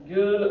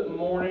Good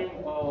morning,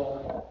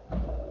 all.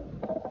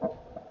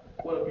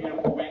 What a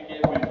beautiful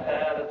weekend we've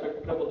had. I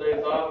took a couple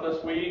days off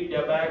this week,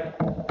 got back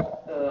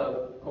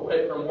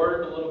away from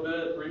work a little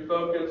bit,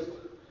 refocused,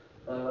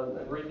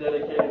 and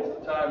rededicated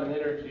some time and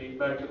energy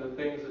back to the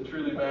things that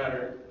truly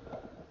matter.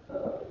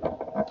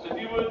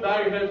 If you would, bow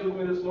your heads with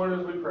me this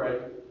morning as we pray.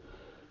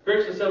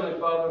 Gracious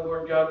Heavenly Father,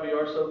 Lord God, we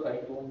are so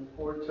thankful,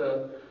 Lord,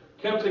 to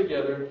come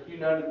together,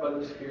 united by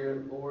the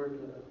Spirit, Lord,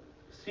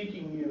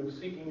 seeking you,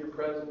 seeking your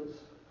presence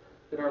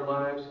in our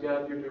lives,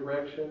 God, your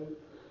direction,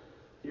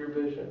 your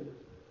vision.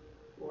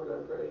 Lord,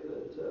 I pray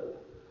that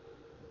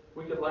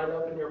we can line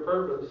up in your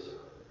purpose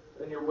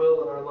and your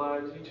will in our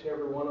lives, each and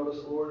every one of us,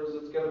 Lord, as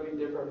it's going to be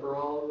different for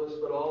all of us,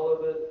 but all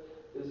of it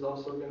is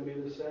also going to be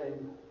the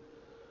same.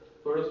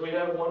 Lord, as we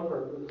have one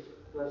purpose,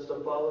 and that's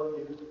to follow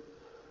you,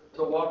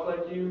 to walk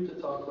like you, to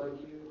talk like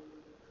you.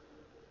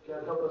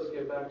 God, help us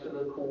get back to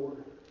the core.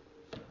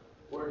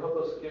 Lord, help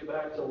us get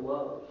back to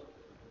love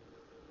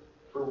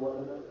for one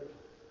another.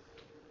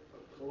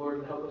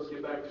 Lord, help us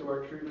get back to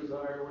our true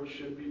desire, which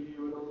should be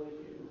you and only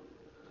you.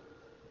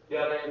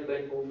 God, I am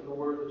thankful for the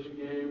word that you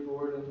gave,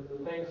 Lord, and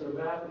the things that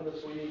have happened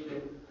this week.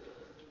 And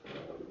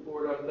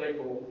Lord, I'm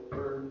thankful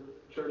for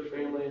church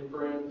family and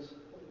friends.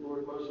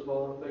 Lord, most of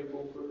all, I'm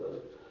thankful for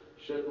the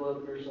shed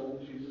blood of your Son,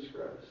 Jesus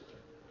Christ.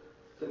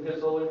 It's in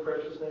his holy and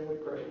precious name we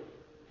pray.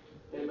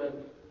 Amen.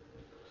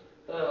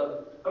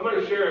 I'm going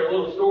to share a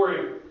little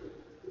story.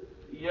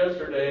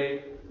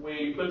 Yesterday,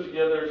 we put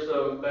together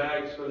some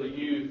bags for the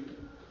youth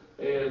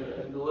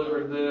and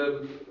delivered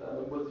them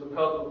with some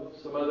help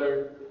of some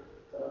other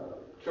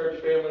church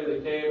family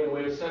that came, and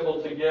we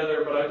assembled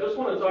together. But I just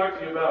want to talk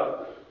to you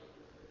about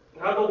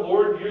how the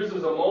Lord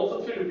uses a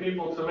multitude of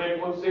people to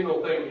make one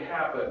single thing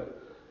happen,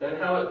 and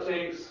how it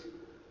takes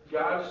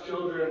God's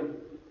children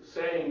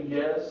saying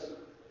yes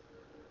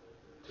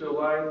to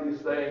align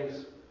these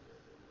things.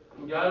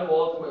 God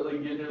will ultimately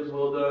get his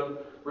will done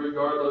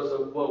regardless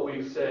of what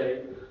we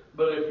say.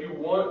 But if you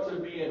want to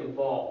be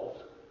involved,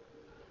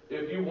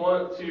 if you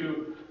want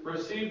to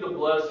receive the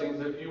blessings,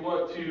 if you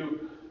want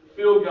to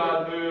feel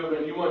God move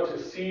and you want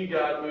to see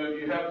God move,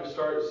 you have to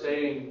start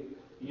saying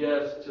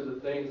yes to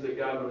the things that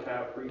God would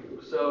have for you.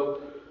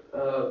 So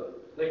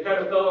they kind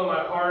of fell on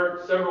my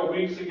heart several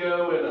weeks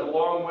ago, and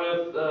along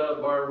with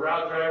our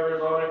route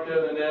drivers,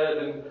 Annika and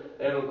Ed,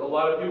 and a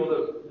lot of people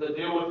that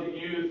deal with the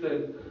youth,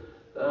 and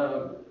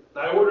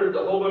I ordered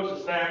a whole bunch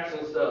of snacks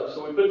and stuff.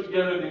 So we put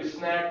together these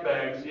snack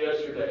bags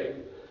yesterday.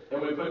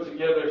 And we put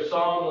together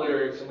song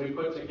lyrics, and we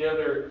put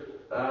together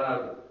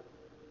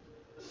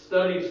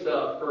study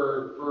stuff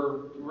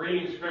for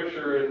reading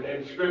scripture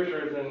and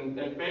scriptures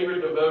and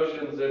favorite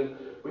devotions. And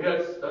we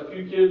had a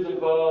few kids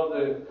involved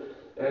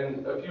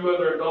and a few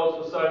other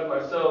adults besides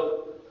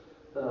myself.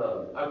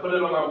 I put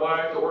it on my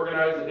wife to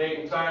organize a date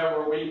and time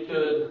where we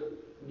could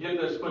get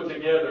this put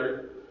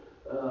together.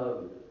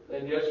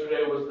 And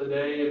yesterday was the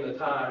day and the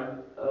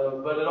time.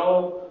 But it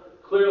all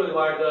clearly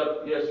lined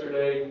up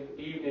yesterday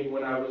evening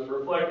when I was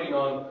reflecting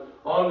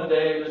on the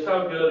day and just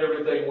how good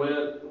everything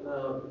went.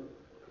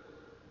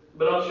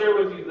 But I'll share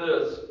with you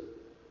this.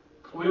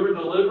 We were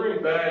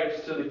delivering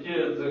bags to the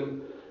kids,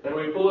 and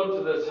we pull up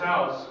to this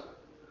house,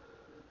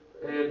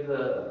 and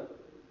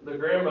the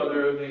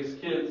grandmother of these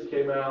kids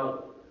came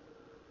out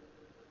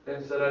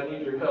and said, "I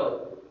need your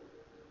help."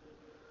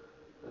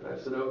 And I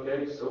said,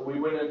 "Okay." So we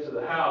went into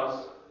the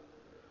house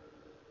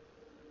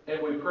and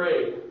we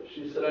prayed.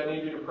 She said, "I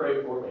need you to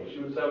pray for me." She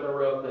was having a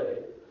rough day.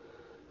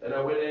 And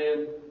I went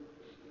in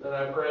and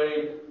I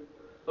prayed.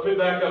 Let me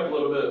back up a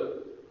little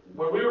bit.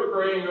 When we were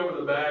praying over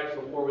the bags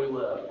before we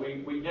left,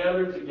 we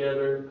gathered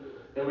together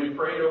and we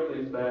prayed over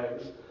these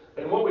bags.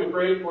 And what we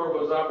prayed for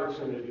was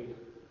opportunity.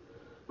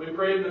 We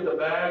prayed that the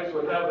bags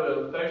would have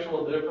an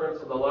effectual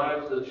difference in the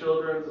lives of the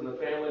children and the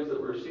families that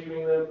were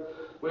receiving them.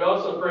 We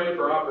also prayed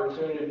for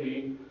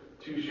opportunity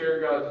to share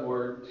God's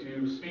word,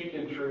 to speak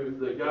in truth,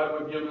 that God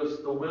would give us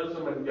the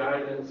wisdom and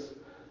guidance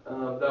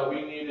that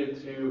we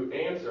needed to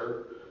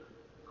answer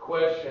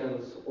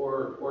questions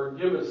or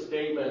give a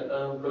statement.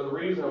 For the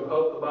reason of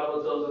hope, the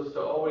Bible tells us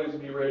to always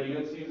be ready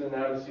in season and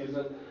out of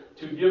season,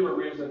 to give a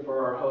reason for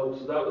our hope.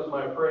 So that was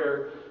my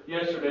prayer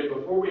yesterday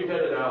before we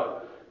headed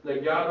out,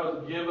 that God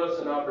would give us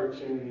an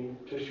opportunity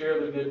to share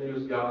the good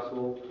news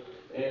gospel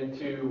and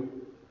to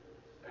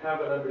have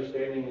an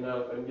understanding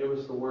enough and give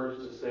us the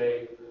words to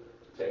say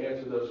to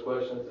answer those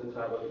questions in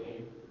time of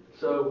need.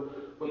 So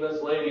when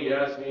this lady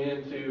asked me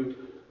in to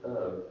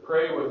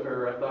pray with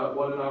her, I thought,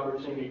 what an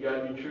opportunity.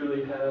 God, you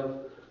truly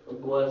have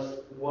blessed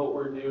what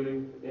we're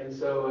doing. And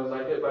so as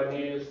I hit my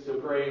knees to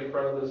pray in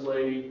front of this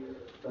lady,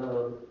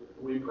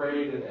 we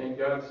prayed and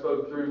God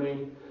spoke through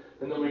me.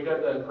 And then we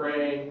got done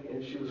praying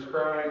and she was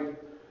crying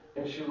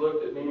and she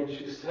looked at me and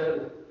she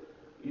said,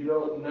 "You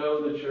don't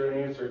know that you're an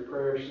answered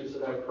prayer." She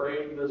said, "I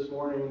prayed this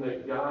morning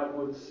that God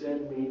would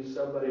send me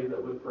somebody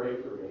that would pray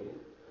for me."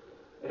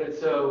 And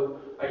so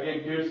I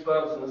get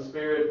goosebumps in the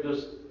spirit.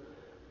 Just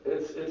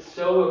it's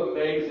so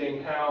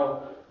amazing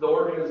how the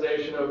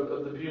organization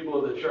of the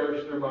people of the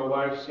church through my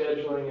wife's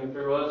scheduling and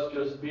through us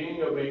just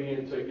being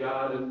obedient to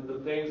God and the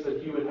things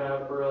that He would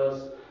have for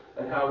us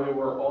and how we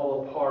were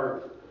all a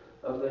part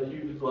of the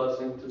huge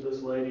blessing to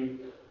this lady,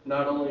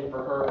 not only for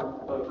her,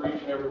 but for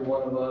each and every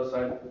one of us.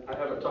 I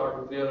haven't talked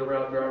with the other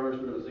route drivers,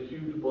 but it was a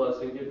huge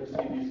blessing getting to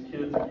see these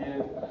kids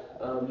again,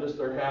 just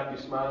their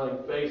happy, smiling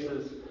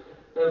faces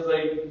as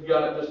they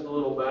got just a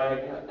little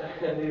bag.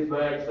 And these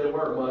bags, they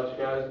weren't much,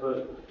 guys,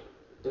 but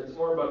it's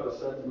more about the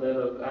sentiment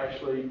of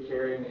actually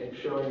caring and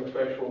showing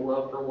effectual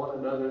love for one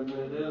another than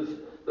it is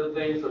the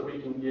things that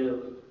we can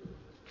give.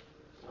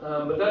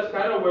 But that's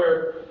kind of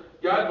where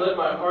God led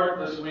my heart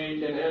this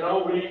week, and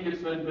all week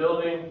it's been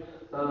building.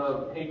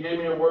 He gave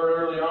me a word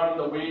early on in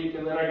the week,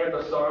 and then I got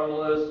the song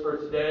list for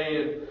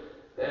today,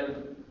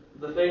 and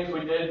the things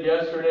we did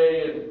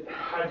yesterday, and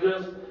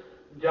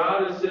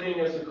God is sending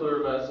us a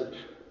clear message.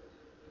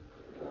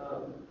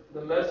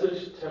 The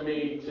message to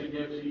me to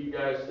give to you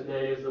guys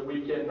today is that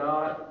we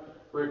cannot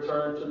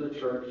return to the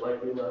church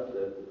like we left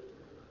it.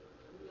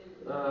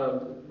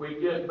 We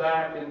get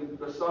back in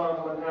the song.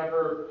 I'm going to have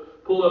her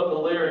pull up the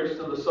lyrics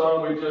to the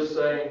song we just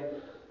sang,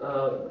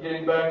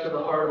 getting back to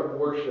the heart of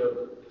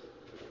worship.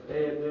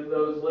 And in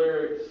those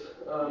lyrics,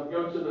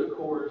 go to the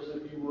chorus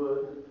if you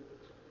would.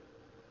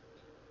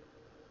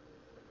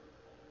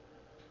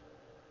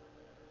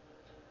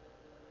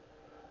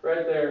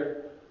 Right there.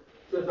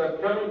 It says,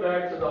 I'm coming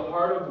back to the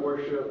heart of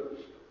worship,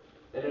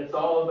 and it's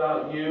all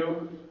about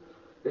you.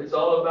 It's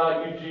all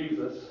about you,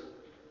 Jesus.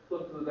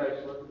 Flip to the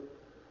next one.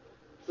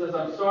 It says,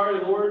 I'm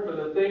sorry, Lord, for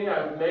the thing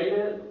I've made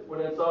it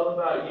when it's all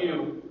about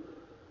you.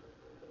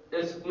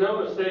 It's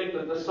no mistake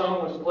that this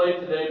song was played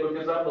today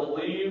because I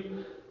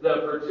believe that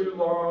for too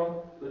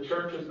long the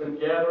church has been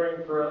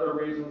gathering for other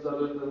reasons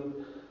other than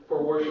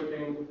for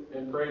worshiping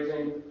and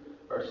praising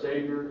our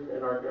Savior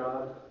and our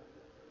God.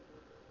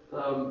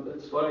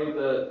 It's funny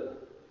that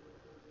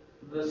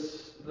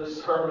this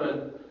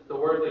sermon, the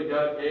word that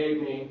God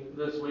gave me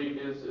this week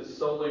is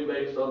solely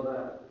based on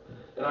that.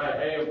 And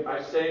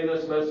I say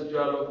this message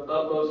out of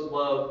utmost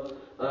love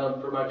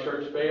for my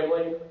church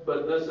family,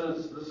 but this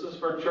is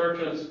for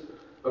churches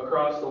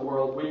across the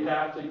world. We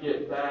have to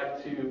get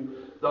back to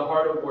the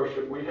heart of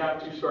worship. We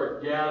have to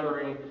start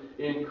gathering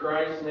in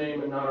Christ's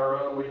name and not our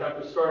own. We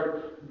have to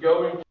start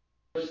going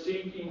to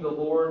seeking the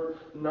Lord,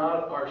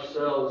 not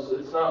ourselves.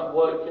 It's not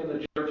what can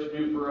the church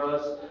do for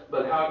us,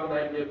 but how can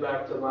I give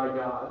back to my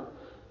God?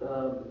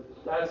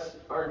 That's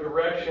our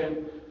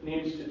direction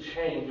needs to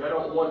change. I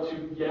don't want to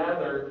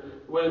gather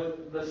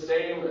with the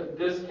same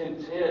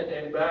discontent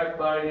and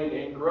backbiting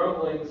and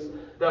grumblings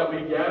that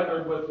we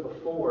gathered with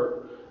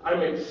before.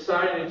 I'm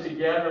excited to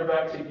gather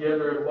back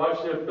together and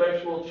watch the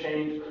effectual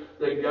change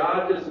that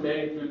God has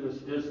made through this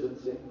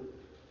distancing.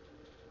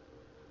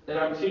 And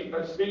I'm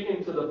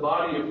speaking to the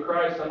body of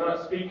Christ. I'm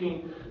not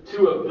speaking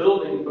to a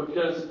building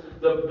because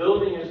the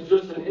building is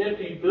just an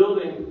empty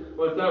building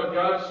without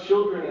God's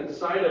children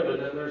inside of it.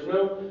 And there's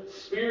no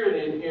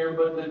spirit in here,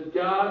 but that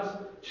God's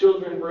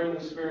children bring the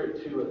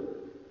spirit to it.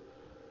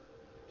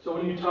 So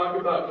when you talk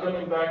about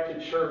coming back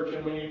to church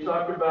and when you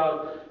talk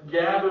about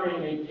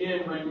gathering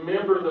again,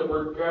 remember that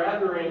we're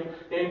gathering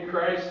in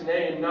Christ's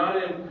name,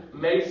 not in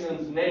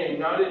Mason's name,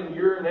 not in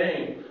your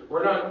name.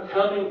 We're not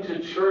coming to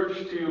church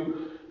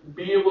to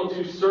be able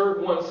to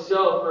serve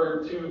oneself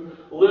or to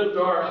lift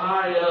our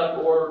high up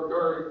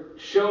or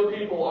show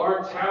people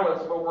our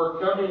talents, but we're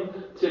coming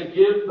to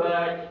give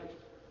back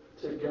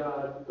to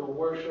God the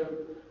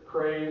worship,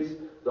 praise,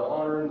 the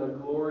honor, and the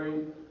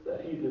glory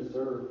that He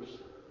deserves.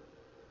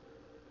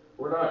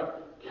 We're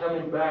not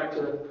coming back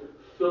to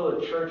fill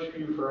a church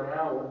pew for an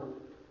hour.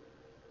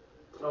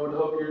 I would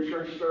hope your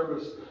church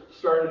service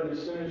started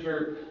as soon as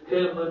your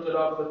head lifted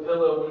off the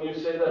pillow. When you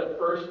say that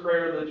first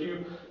prayer, that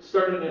you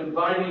started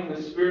inviting the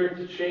Spirit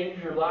to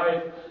change your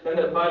life, and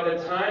that by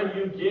the time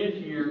you get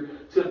here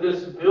to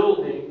this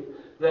building,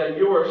 that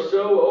you are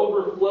so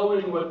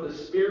overflowing with the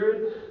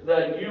Spirit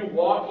that you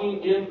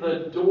walking in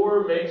the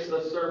door makes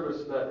the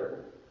service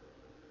better.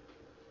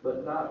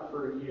 But not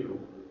for you,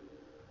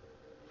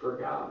 for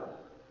God.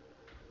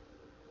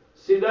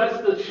 See,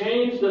 that's the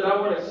change that I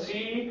want to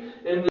see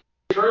in the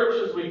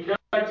church as we come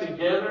back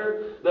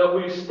together, that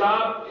we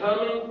stop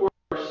coming for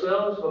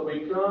ourselves, but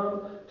we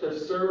come to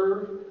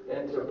serve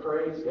and to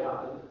praise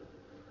God.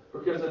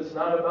 Because it's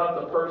not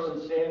about the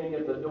person standing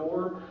at the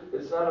door.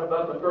 It's not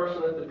about the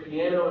person at the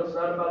piano. It's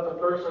not about the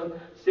person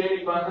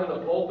standing behind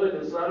the pulpit.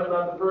 It's not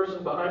about the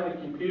person behind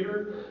the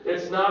computer.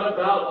 It's not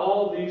about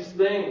all these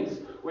things.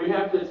 We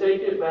have to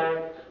take it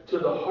back to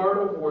the heart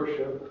of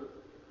worship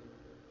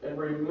and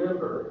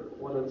remember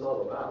what it's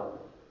all about.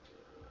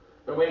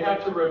 And we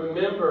have to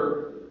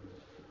remember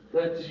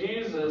that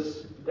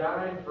Jesus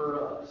died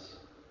for us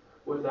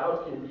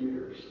without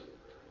computers.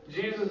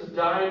 Jesus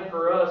died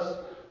for us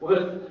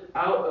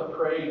without a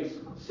praise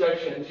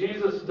section.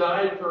 Jesus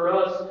died for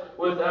us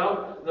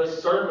without the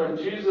sermon.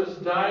 Jesus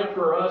died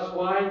for us.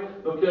 Why?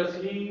 Because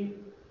He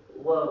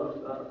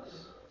loved us.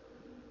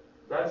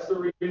 That's the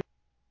reason He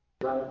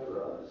died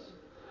for us.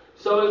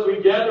 So as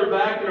we gather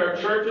back in our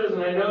churches,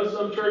 and I know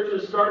some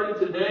churches started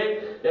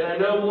today, and I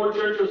know more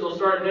churches will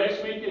start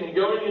next week and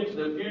going into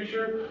the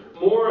future,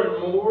 more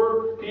and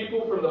more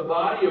people from the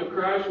body of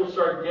Christ will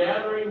start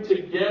gathering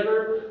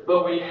together,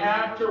 but we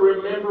have to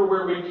remember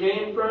where we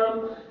came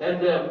from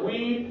and that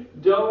we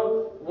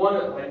don't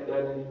want it like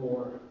that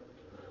anymore.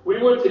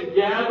 We want to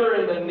gather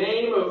in the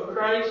name of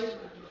Christ,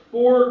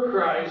 for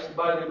Christ,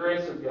 by the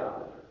grace of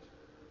God.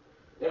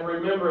 And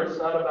remember, it's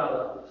not about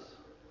us.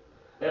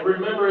 And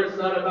remember, it's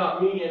not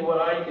about me and what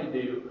I can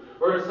do.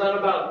 Or it's not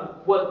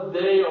about what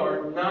they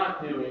are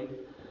not doing.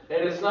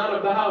 And it's not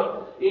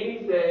about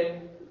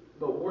anything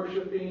but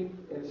worshiping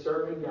and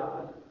serving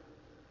God.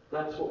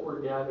 That's what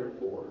we're gathered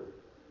for.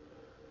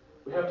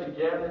 We have to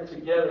gather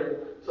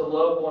together to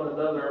love one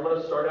another. I'm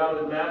going to start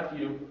out in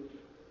Matthew.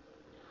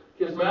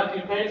 Because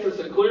Matthew paints us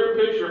a clear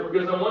picture,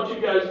 because I want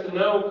you guys to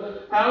know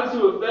how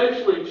to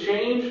effectually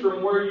change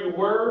from where you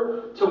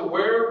were to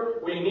where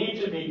we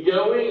need to be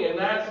going, and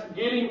that's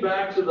getting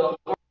back to the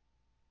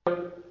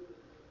heart,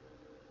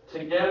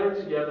 to gather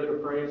together to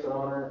praise,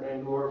 honor,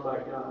 and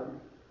glorify God.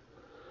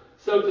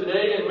 So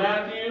today in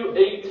Matthew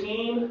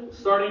 18,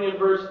 starting in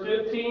verse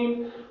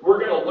 15, we're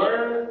going to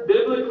learn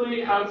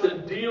biblically how to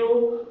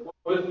deal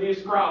with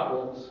these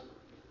problems.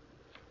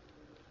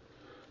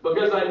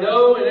 Because I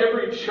know in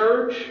every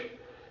church,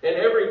 in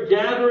every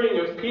gathering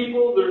of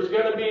people, there's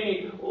going to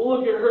be,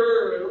 look at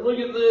her, and look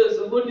at this,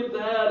 and look at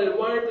that, and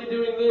why aren't they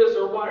doing this,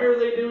 or why are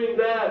they doing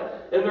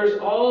that? And there's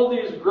all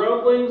these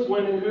grumblings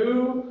when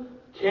who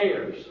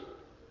cares?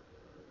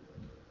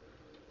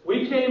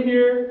 We came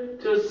here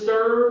to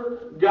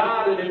serve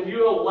God, and if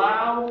you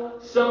allow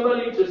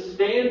somebody to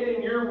stand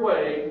in your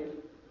way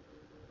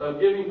of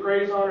giving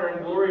praise, honor,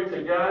 and glory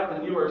to God,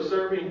 then you are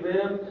serving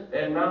them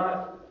and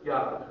not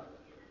God.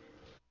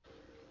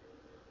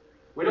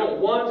 We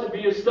don't want to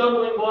be a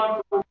stumbling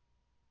block. We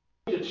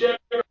need to check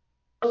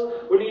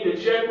ourselves. We need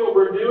to check what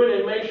we're doing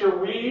and make sure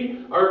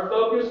we are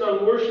focused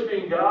on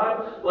worshiping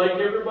God like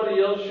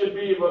everybody else should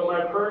be. But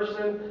my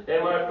person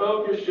and my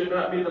focus should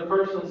not be the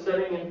person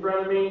sitting in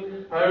front of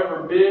me,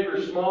 however big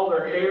or small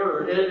their hair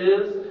or head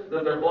is,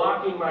 that they're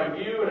blocking my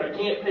view and I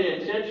can't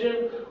pay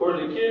attention, or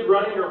the kid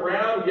running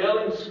around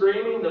yelling,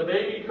 screaming, the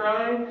baby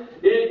crying.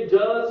 It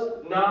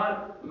does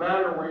not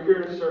matter. We're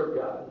here to serve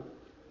God.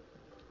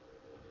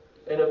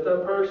 And if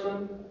that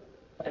person,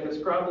 and it's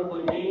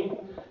probably me,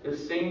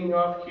 is singing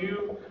off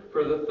cue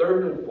for the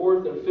third and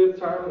fourth and fifth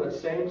time in the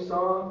same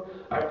song,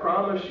 I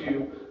promise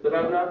you that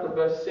I'm not the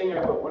best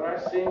singer, but when I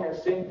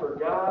sing for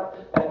God,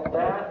 and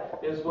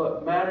that is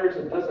what matters.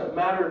 It doesn't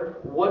matter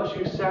what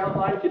you sound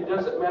like. It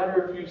doesn't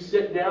matter if you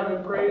sit down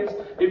and praise,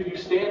 if you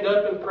stand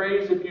up and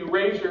praise, if you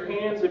raise your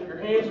hands, if your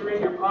hands are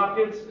in your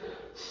pockets.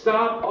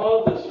 Stop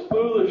all this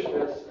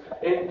foolishness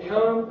and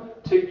come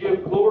to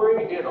give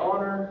glory and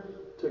honor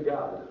to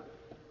God.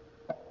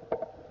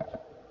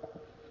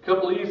 A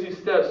couple easy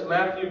steps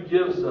Matthew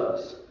gives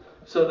us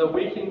so that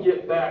we can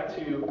get back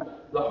to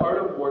the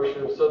heart of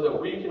worship, so that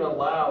we can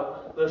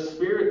allow the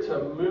Spirit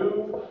to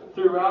move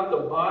throughout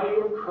the body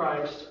of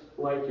Christ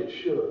like it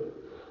should.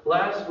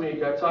 Last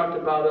week I talked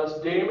about us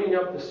damming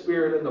up the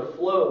Spirit in the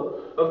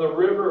flow of the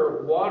river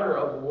of water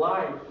of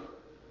life.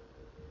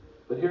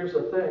 But here's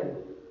the thing.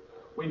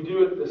 We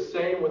do it the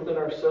same within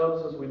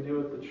ourselves as we do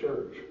at the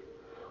church.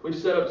 We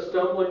set up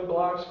stumbling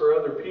blocks for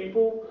other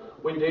people.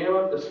 We dam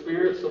up the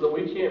Spirit so that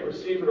we can't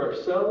receive it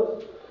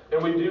ourselves.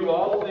 And we do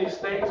all of these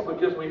things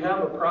because we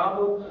have a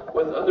problem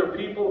with other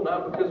people,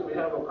 not because we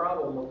have a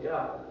problem with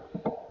God.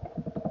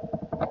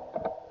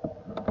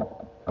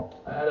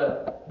 I had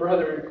a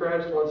brother in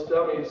Christ once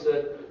tell me, he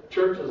said,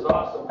 church is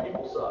awesome,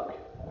 people suck.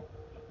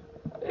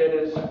 And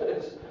it's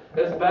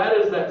as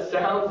bad as that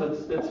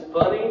sounds, it's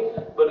funny,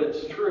 but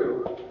it's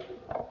true.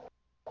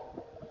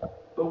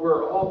 But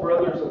we're all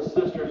brothers and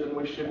sisters, and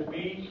we should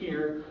be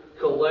here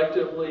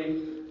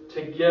collectively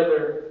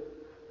together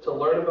to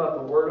learn about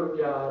the Word of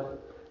God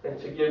and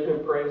to give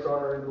Him praise,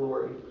 honor, and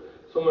glory.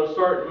 So I'm going to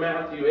start in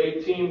Matthew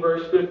 18,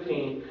 verse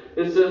 15.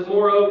 It says,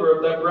 moreover,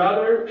 if thy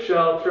brother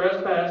shall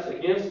trespass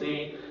against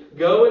thee,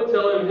 go and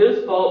tell him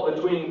his fault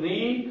between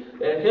thee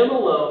and him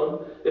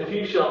alone. If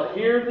he shall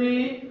hear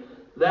thee,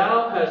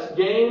 thou hast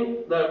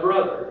gained thy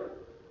brother.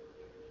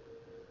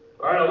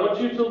 Alright, I want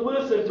you to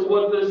listen to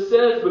what this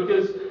says,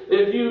 because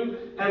if you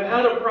have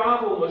had a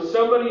problem with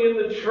somebody in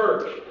the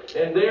church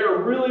and they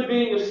are really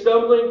being a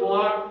stumbling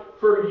block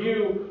for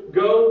you,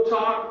 go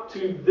talk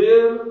to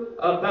them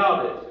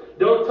about it.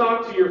 Don't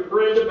talk to your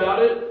friend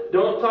about it.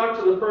 Don't talk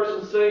to the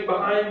person sitting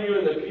behind you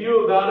in the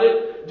pew about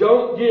it.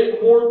 Don't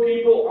get more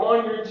people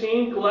on your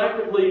team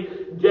collectively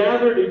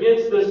gathered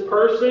against this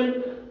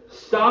person.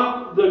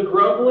 Stop the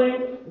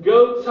grumbling.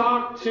 Go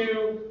talk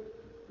to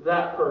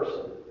that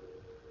person.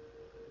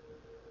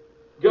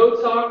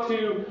 Go talk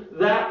to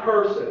that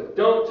person.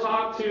 Don't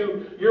talk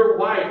to your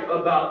wife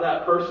about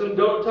that person.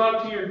 Don't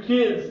talk to your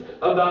kids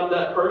about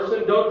that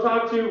person. Don't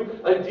talk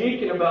to a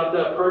deacon about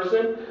that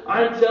person.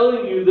 I'm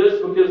telling you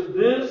this because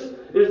this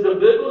is the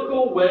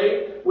biblical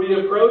way we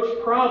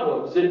approach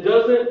problems. It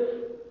doesn't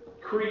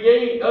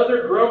create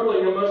other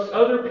grumbling amongst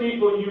other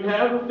people, you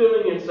have a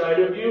feeling inside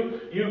of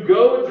you, you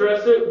go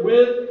address it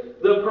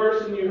with the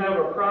person you have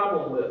a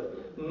problem with.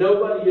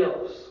 Nobody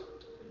else.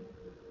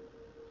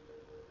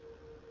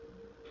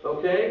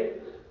 Okay?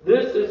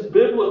 This is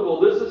biblical.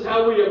 This is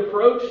how we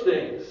approach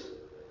things.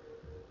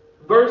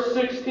 Verse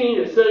 16,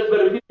 it says,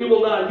 "But if he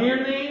will not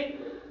hear thee,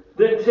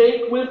 then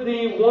take with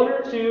thee one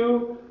or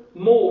two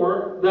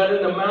more, that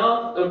in the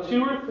mouth of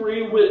 2 or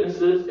 3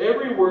 witnesses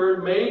every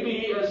word may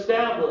be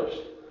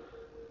established."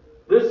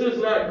 This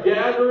is not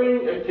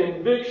gathering a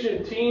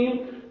conviction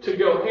team to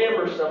go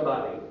hammer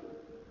somebody.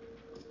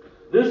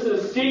 This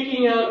is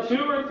seeking out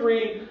 2 or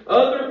 3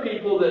 other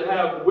people that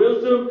have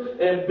wisdom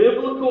and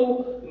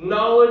biblical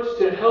knowledge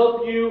to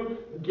help you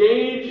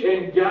gauge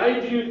and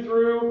guide you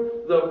through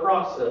the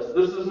process.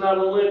 This is not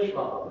a lynch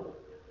mob.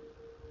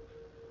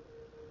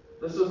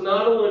 This is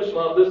not a lynch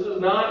mob. This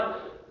is not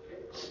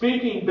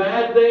speaking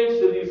bad things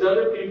to these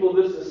other people.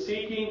 This is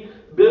seeking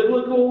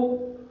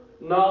biblical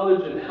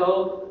knowledge and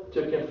help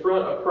to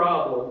confront a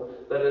problem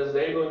that is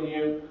enabling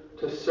you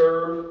to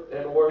serve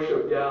and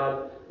worship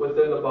God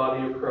within the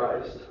body of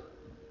Christ.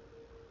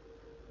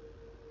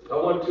 I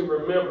want to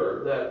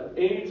remember that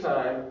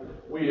anytime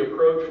we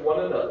approach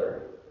one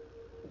another,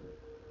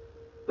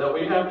 that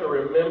we have to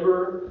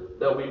remember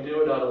that we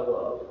do it out of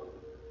love.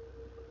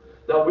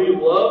 That we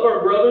love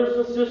our brothers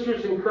and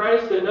sisters in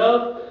Christ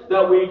enough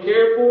that we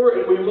care for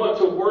and we want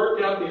to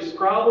work out these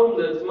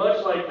problems. It's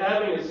much like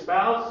having a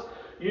spouse.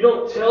 You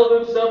don't tell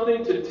them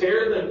something to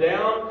tear them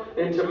down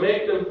and to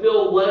make them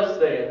feel less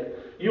than.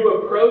 You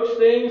approach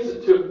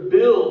things to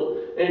build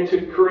and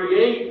to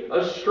create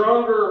a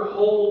stronger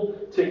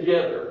hold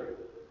together.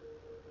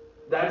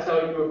 That's how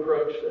you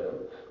approach them.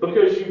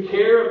 Because you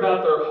care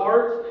about their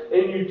heart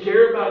and you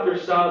care about their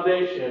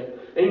salvation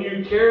and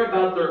you care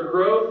about their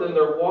growth and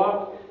their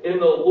walk in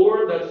the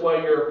Lord. That's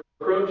why you're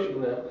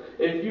approaching them.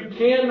 If you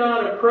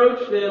cannot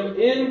approach them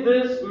in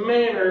this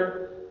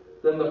manner,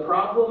 then the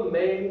problem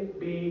may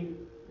be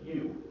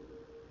you.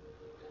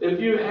 If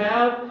you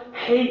have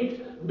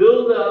hate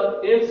build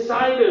up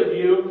inside of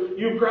you,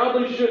 you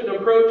probably shouldn't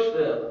approach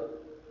them.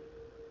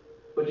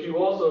 But you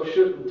also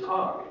shouldn't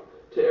talk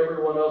to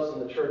everyone else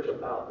in the church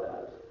about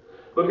that.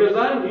 Because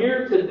I'm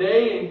here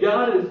today and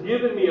God has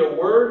given me a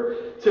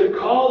word to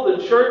call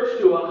the church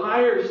to a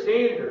higher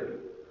standard.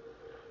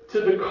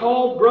 To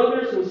call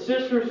brothers and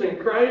sisters in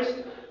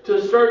Christ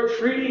to start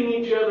treating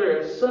each other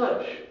as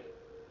such.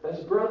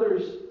 As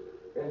brothers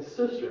and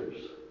sisters.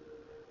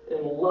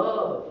 In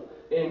love,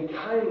 in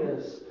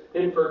kindness,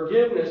 in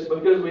forgiveness.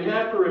 Because we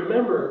have to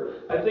remember,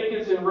 I think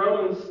it's in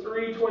Romans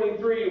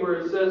 3:23 where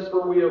it says,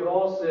 "For we have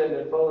all sinned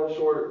and fallen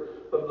short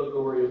of the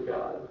glory of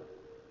God."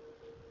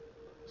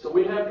 So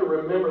we have to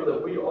remember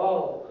that we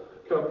all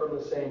come from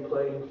the same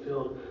playing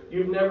field.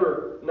 You've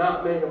never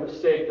not made a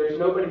mistake. There's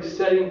nobody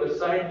sitting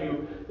beside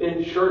you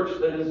in church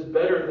that is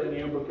better than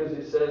you, because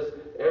he says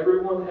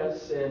everyone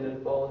has sinned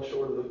and fallen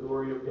short of the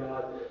glory of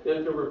God.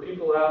 If there were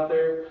people out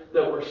there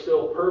that were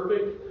still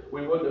perfect,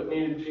 we wouldn't have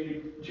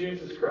needed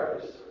Jesus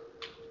Christ.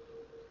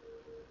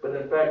 But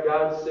in fact,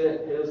 God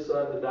sent His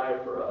Son to die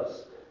for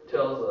us.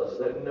 Tells us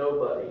that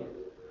nobody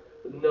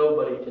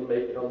can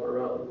make it on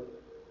their own.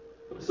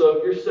 So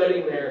if you're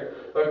sitting there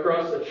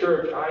across the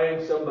church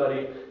eyeing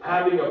somebody,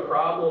 having a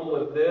problem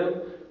with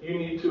them, you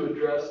need to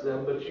address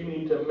them. But you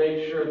need to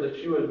make sure that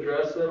you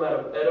address them out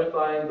of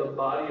edifying the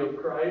body of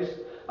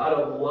Christ, out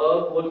of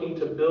love, looking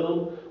to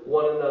build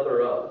one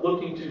another up,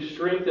 looking to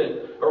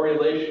strengthen a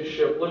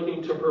relationship,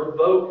 looking to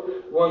provoke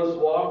one's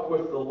walk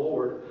with the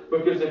Lord.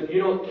 Because if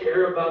you don't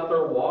care about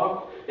their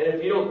walk, and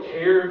if you don't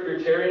care if you're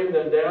tearing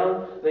them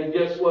down, then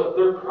guess what?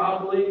 They're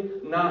probably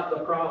not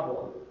the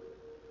problem.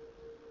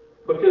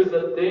 Because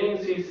the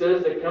things he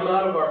says that come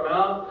out of our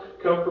mouth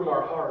come from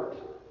our heart.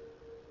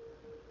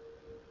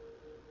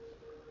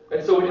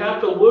 And so we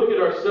have to look at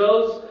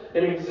ourselves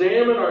and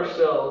examine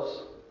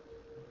ourselves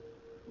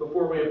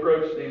before we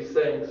approach these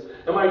things.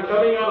 Am I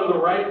coming out of the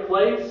right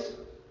place?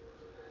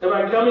 Am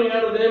I coming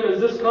out of them?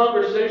 Is this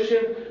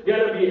conversation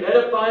going to be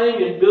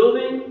edifying and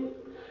building?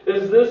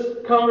 Is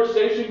this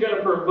conversation going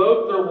to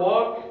provoke their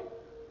walk?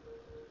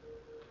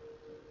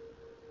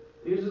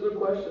 These are the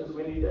questions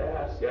we need to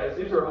ask, guys.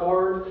 These are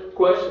hard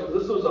questions.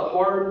 This was a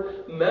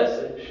hard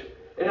message.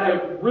 And I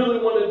really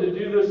wanted to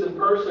do this in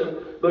person,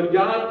 but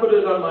God put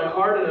it on my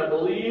heart, and I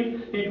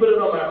believe He put it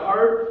on my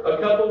heart a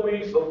couple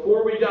weeks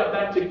before we got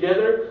back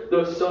together,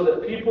 so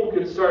that people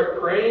could start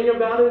praying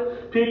about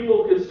it.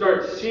 People could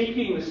start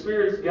seeking the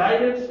Spirit's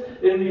guidance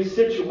in these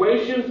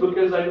situations,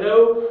 because I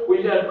know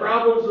we had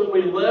problems when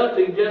we left,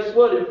 and guess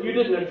what? If you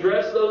didn't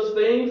address those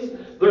things,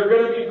 there are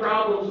going to be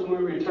problems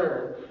when we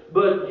return.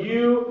 But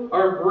you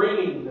are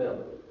bringing them.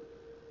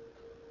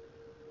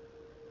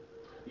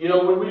 You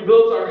know, when we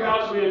built our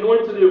house, we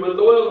anointed it with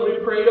oil, and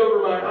we prayed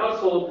over my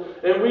household,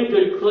 and we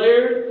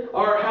declared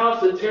our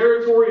house a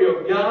territory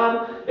of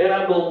God, and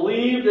I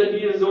believe that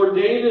He has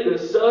ordained it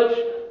as such,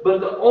 but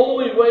the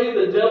only way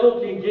the devil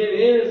can get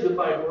in is if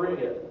I bring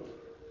it.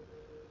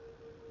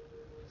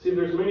 See,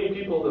 there's many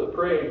people that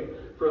prayed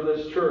for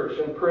this church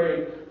and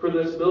pray for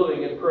this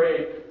building and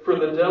pray for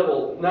the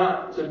devil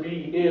not to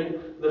be in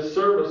the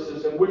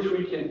services in which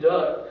we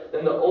conduct.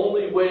 And the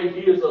only way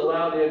he is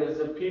allowed in is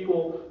if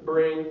people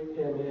bring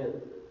him in.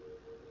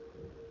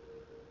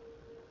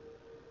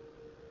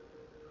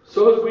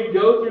 So as we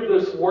go through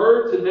this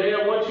word today,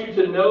 I want you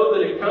to know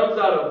that it comes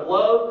out of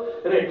love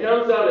and it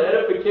comes out of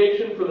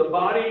edification for the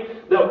body,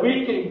 that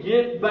we can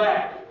get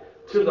back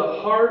to the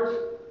heart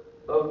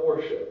of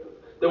worship.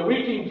 That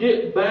we can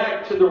get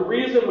back to the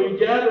reason we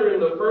gather in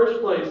the first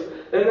place,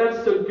 and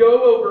that's to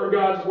go over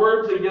God's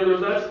Word together,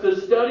 that's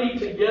to study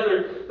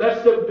together,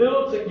 that's to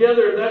build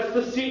together, that's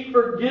to seek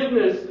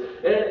forgiveness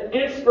and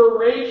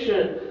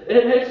inspiration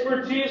and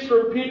expertise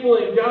from people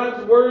in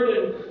God's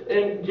Word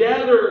and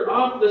gather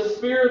off the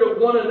Spirit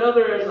of one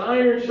another as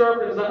iron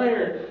sharpens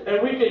iron,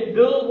 and we can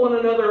build one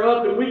another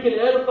up and we can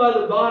edify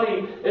the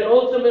body, and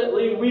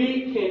ultimately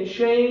we can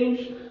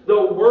change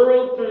the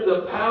world through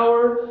the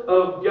power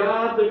of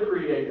God the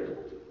Creator.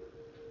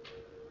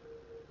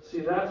 See,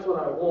 that's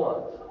what I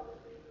want.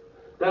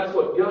 That's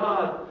what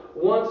God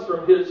wants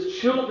from His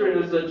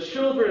children, is the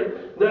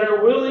children that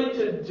are willing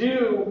to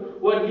do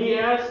what He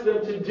asks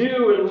them to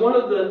do. And one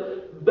of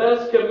the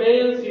best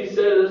commands, He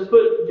said, is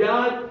put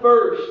God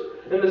first.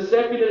 And the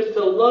second is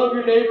to love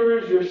your neighbor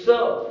as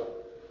yourself.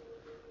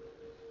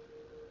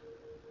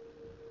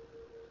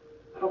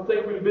 I don't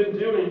think we've been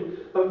doing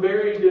a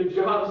very good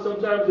job.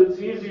 Sometimes it's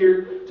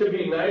easier to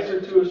be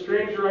nicer to a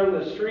stranger on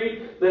the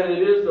street than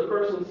it is the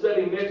person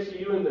sitting next to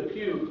you in the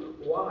pew.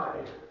 Why?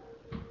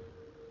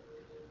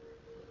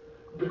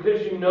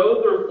 Because you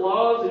know their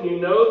flaws and you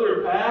know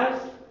their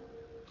past.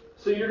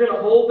 So you're going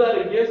to hold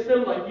that against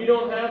them like you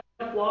don't have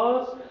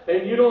flaws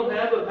and you don't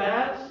have a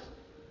past?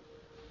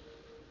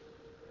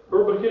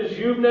 Or because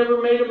you've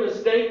never made a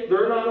mistake,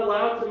 they're not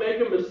allowed to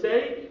make a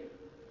mistake?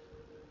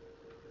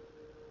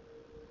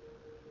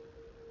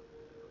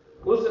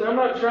 Listen, I'm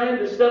not trying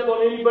to step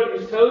on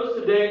anybody's toes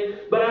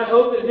today, but I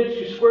hope it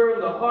hits you square in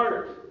the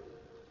heart.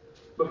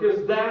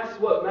 Because that's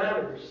what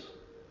matters.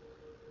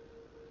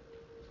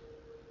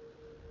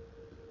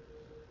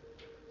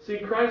 See,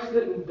 Christ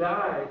didn't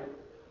die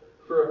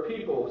for a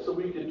people so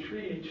we could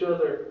treat each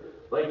other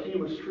like He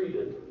was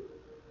treated.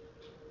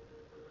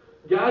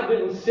 God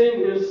didn't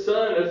send His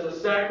Son as a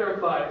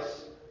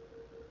sacrifice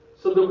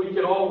so that we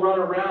could all run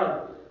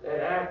around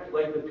and act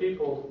like the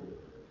people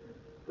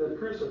that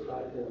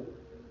crucified Him.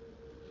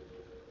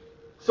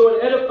 So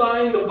in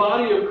edifying the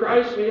body of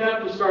Christ, we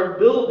have to start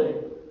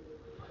building.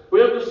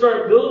 We have to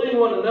start building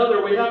one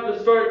another. We have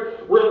to start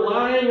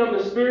relying on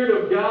the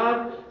Spirit of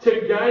God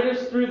to guide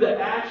us through the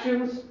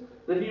actions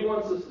that He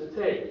wants us to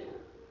take.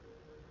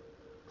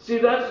 See,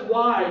 that's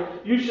why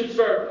you should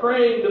start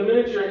praying the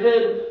minute your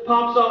head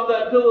pops off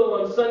that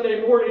pillow on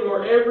Sunday morning,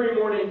 or every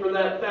morning for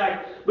that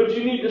fact. But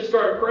you need to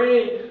start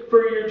praying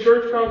for your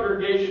church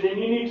congregation, and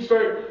you need to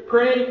start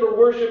praying for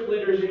worship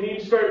leaders. You need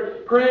to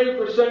start praying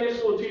for Sunday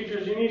school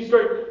teachers. You need to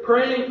start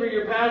praying for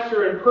your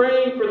pastor and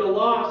praying for the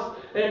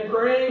lost, and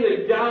praying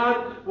that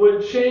God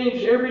would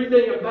change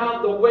everything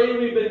about the way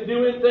we've been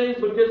doing things,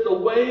 because the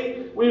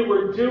way we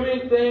were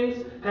doing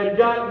things had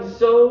gotten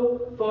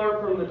so far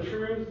from the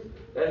truth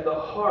and the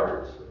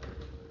heart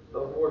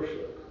of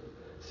worship.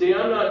 See,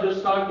 I'm not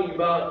just talking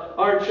about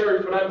our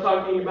church, but I'm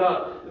talking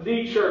about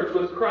the church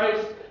with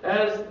Christ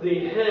as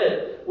the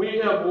head. We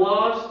have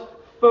lost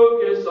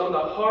focus on the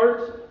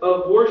heart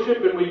of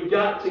worship, and we've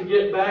got to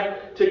get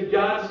back to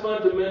God's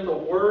fundamental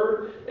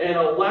word and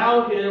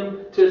allow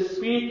Him to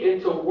speak and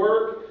to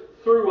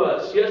work through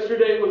us.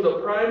 Yesterday was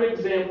a prime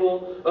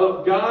example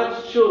of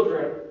God's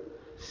children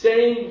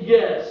saying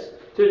yes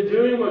to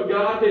doing what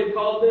God had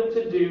called them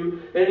to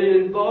do, and it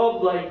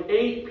involved like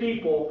 8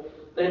 people,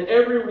 and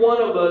every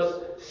one of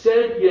us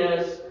said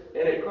yes,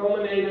 and it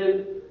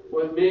culminated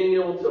with being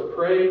able to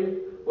pray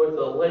with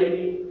a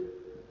lady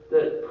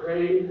that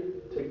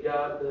prayed to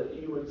God that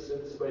He would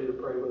send somebody to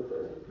pray with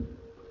her.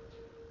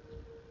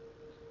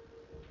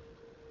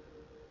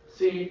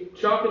 See,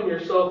 chalking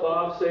yourself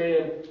off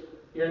saying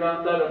you're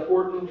not that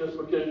important just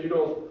because you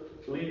don't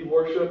lead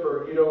worship,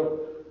 or you don't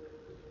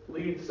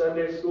lead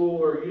Sunday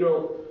school, or you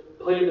don't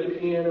play the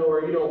piano,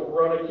 or you don't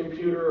run a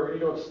computer, or you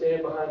don't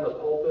stand behind the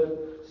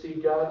pulpit. See,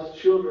 God's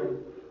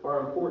children are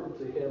important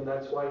to Him.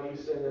 That's why He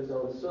sent His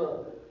own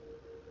Son.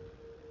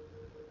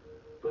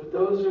 But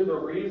those are the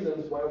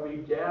reasons why we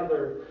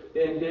gather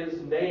in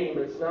His name.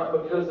 It's not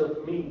because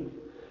of me.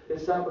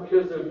 It's not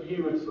because of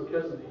you. It's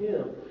because of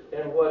Him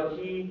and what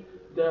He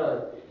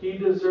done. He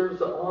deserves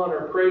the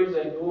honor, praise,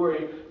 and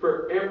glory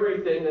for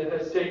everything that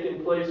has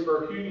taken place,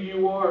 for who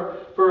you are,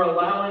 for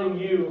allowing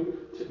you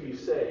to be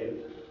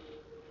saved.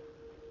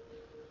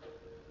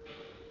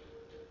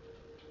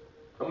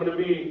 I'm going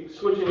to be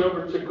switching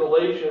over to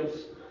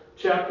Galatians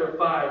chapter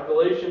 5.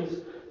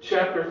 Galatians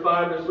chapter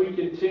 5, as we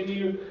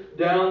continue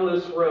down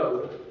this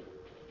road.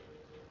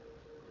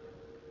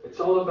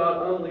 It's all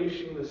about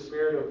unleashing the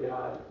Spirit of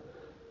God.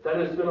 That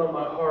has been on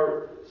my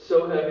heart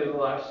so heavy the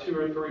last 2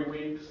 or 3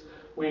 weeks.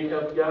 We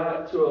have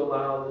got to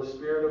allow the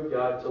Spirit of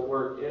God to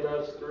work in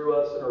us, through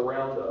us, and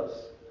around us.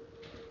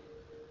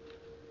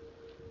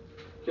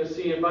 Because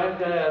see,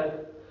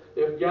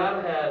 if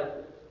God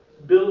had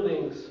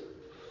buildings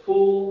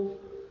full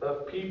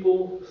of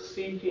people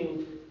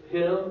seeking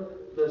Him,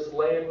 this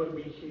land would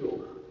be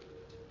healed.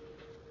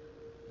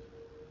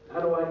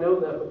 How do I know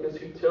that? Because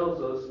He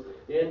tells us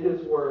in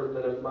His Word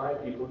that if my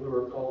people who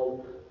are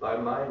called by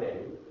my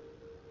name,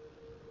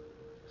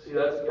 see,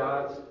 that's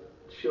God's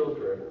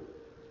children.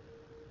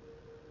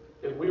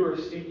 If we were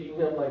seeking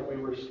Him like we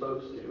were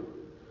supposed to,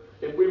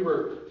 if we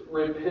were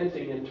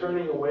repenting and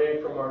turning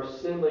away from our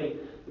sinly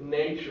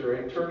nature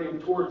and turning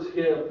towards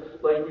Him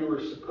like we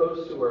were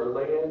supposed to, our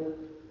land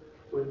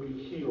would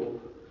be healed.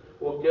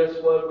 Well, guess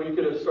what? We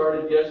could have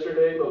started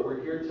yesterday, but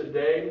we're here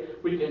today.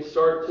 We can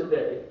start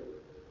today.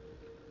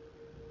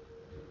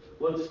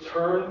 Let's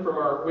turn from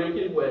our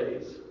wicked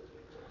ways.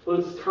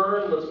 Let's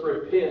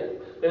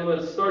repent, and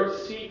let's start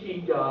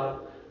seeking God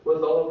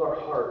with all of our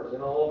heart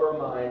and all of our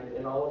mind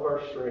and all of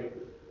our strength.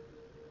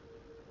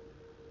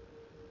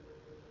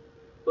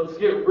 Let's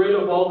get rid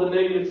of all the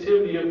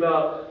negativity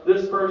about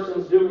this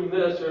person's doing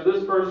this, or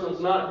this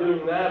person's not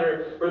doing that,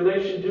 or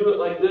they should do it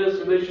like this,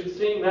 or they should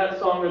sing that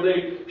song, or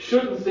they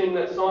shouldn't sing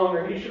that song,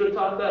 or he should have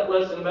taught that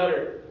lesson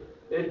better.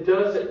 It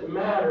doesn't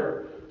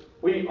matter.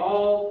 We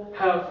all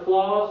have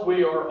flaws.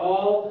 We are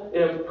all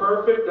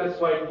imperfect. That's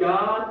why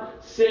God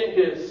sent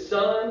His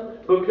Son,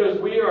 because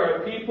we are a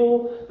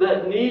people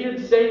that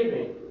needed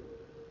saving.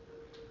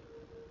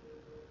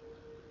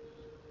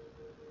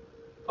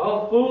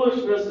 All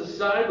foolishness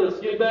aside, let's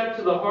get back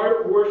to the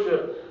heart of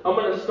worship. I'm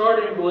going to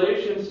start in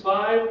Galatians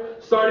 5,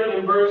 starting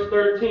in verse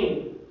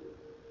 13.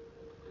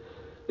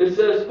 It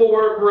says,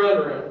 "For,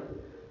 brethren,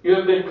 you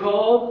have been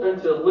called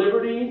unto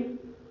liberty.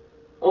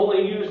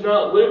 Only use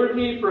not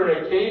liberty for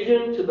an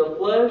occasion to the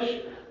flesh,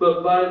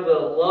 but by the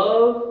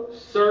love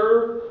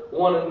serve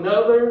one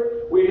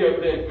another." We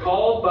have been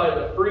called by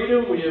the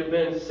freedom. We have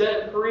been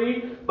set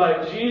free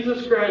by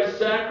Jesus Christ's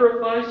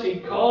sacrifice. He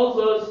calls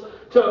us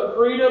to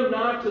freedom,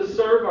 not to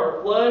serve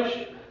our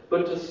flesh,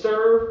 but to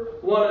serve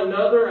one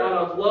another out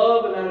of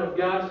love and out of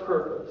God's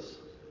purpose.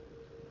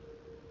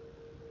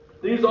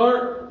 These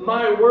aren't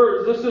my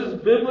words. This is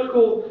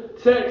biblical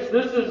text.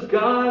 This is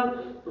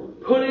God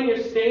putting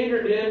a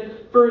standard in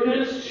for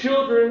His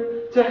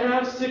children to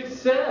have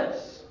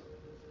success.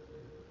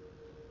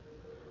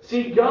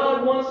 See,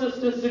 God wants us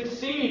to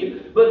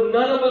succeed, but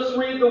none of us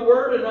read the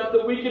Word enough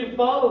that we can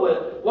follow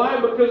it.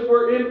 Why? Because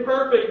we're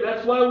imperfect.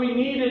 That's why we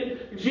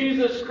needed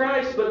Jesus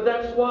Christ, but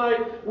that's why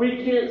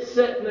we can't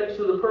sit next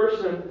to the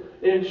person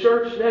in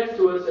church next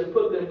to us and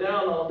put them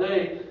down all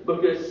day.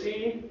 Because,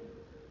 see,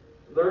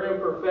 their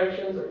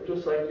imperfections are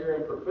just like your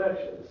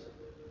imperfections.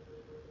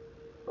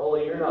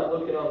 Only you're not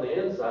looking on the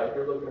inside,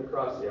 you're looking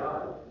across the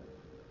aisle.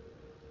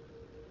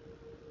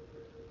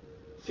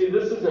 See,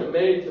 this isn't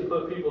made to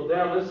put people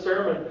down. This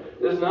sermon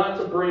is not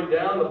to bring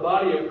down the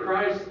body of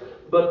Christ,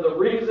 but the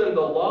reason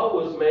the law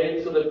was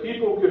made so that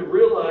people could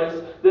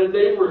realize that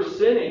they were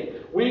sinning.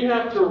 We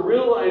have to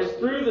realize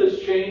through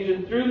this change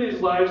and through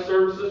these live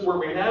services where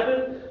we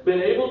haven't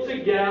been able to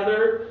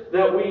gather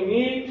that we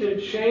need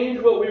to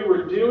change what we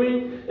were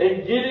doing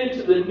and get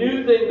into the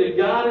new thing that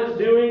God is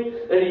doing.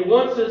 And He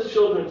wants His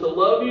children to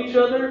love each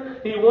other.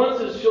 He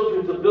wants His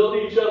children to build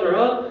each other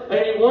up.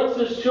 And He wants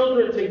His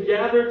children to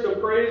gather to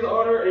praise,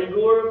 honor, and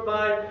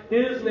glorify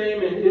His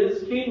name and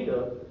His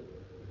kingdom.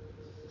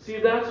 See,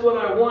 that's what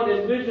I want.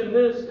 Envision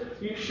this.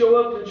 You show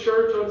up to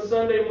church on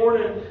Sunday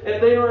morning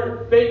and they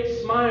aren't fake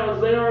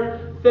smiles. They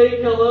aren't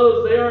fake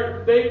hellos. They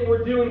aren't fake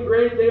 "we're doing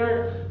great." They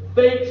aren't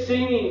fake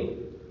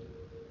singing.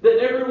 That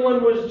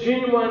everyone was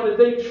genuine. That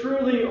they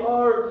truly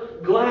are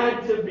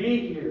glad to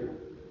be here.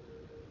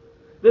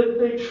 That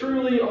they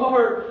truly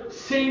are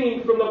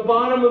singing from the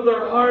bottom of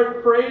their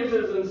heart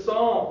praises and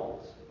songs.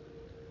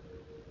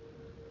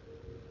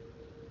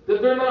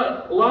 That they're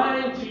not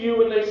lying to you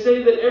when they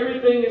say that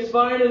everything is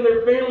fine in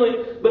their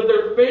family, but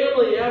their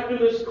family after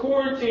this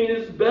quarantine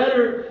is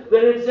better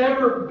than it's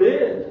ever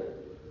been.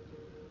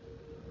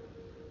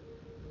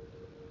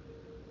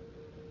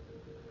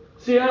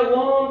 See, I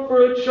long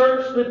for a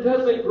church that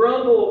doesn't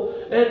grumble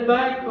and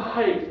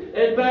backbite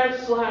and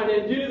backslide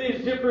and do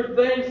these different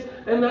things.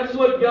 And that's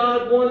what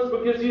God wants,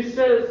 because He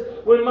says,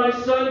 when my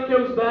Son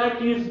comes back,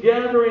 He's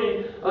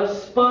gathering a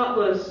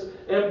spotless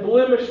and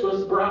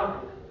blemishless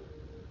bride.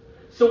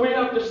 So we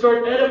have to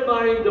start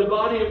edifying the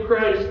body of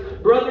Christ,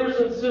 brothers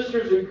and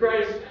sisters in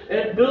Christ,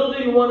 and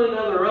building one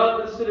another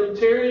up instead of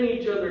tearing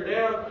each other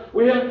down.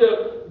 We have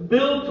to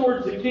build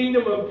towards the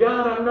kingdom of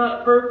God. I'm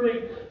not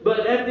perfect,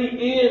 but at the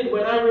end,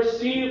 when I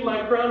receive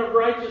my crown of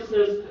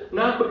righteousness,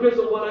 not because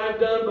of what I've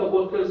done,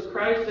 but because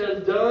Christ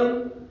has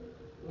done,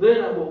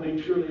 then I will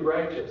be truly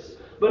righteous.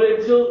 But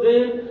until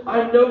then,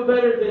 I'm no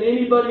better than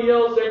anybody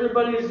else.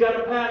 Everybody's got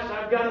a past.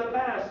 I've got a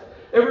past.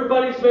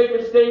 Everybody's made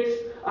mistakes.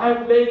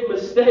 I've made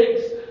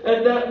mistakes,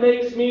 and that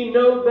makes me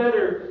no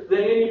better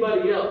than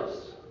anybody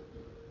else.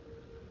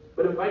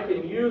 But if I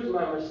can use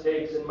my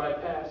mistakes in my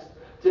past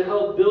to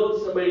help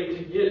build somebody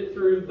to get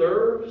through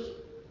theirs,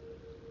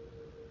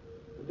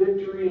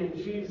 victory in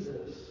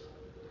Jesus.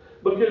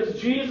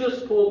 Because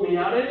Jesus pulled me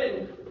out. I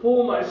didn't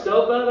pull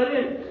myself out. I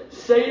didn't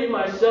save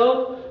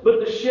myself.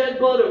 But the shed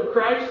blood of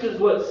Christ is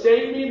what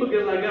saved me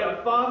because I got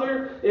a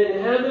Father in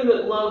heaven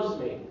that loves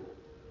me.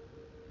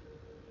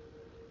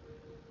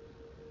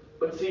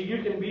 But see,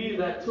 you can be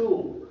that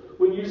tool.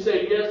 When you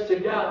say yes to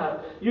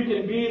God, you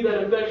can be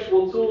that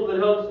effectual tool that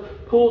helps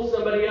pull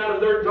somebody out of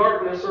their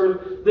darkness,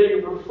 or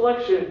the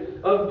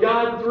reflection of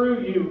God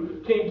through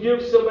you can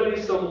give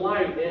somebody some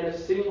light in a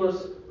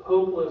seamless,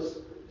 hopeless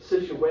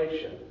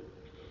situation.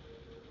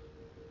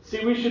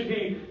 See, we should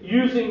be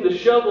using the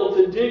shovel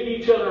to dig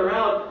each other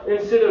out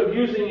instead of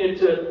using it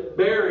to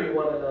bury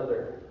one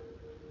another.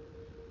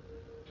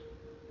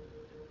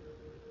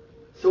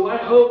 So I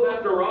hope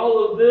after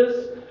all of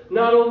this,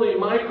 not only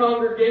my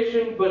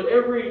congregation, but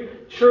every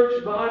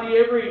church body,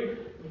 every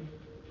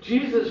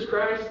Jesus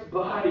Christ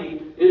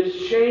body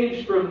is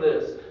changed from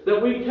this.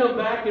 That we come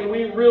back and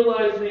we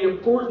realize the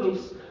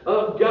importance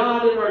of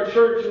God in our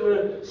church and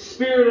the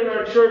Spirit in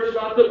our church.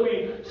 Not that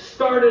we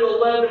start at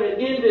 11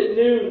 and end at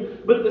noon,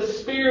 but the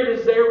Spirit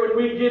is there when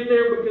we get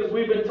there because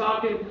we've been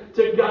talking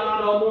to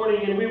God all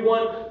morning, and we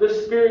want the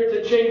Spirit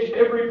to change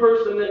every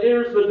person that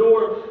enters the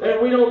door.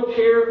 And we don't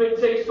care if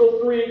it takes till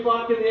 3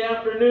 o'clock in the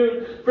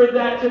afternoon for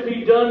that to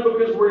be done,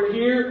 because we're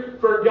here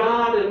for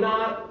God and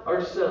not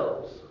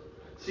ourselves.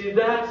 See,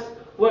 that's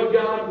what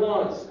God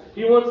wants.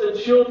 He wants a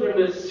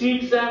children that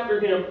seeks after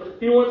Him.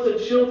 He wants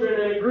a children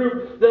in a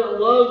group that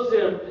loves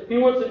Him. He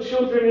wants a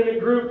children in a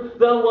group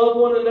that love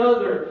one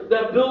another,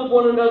 that build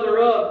one another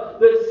up,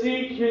 that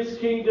seek His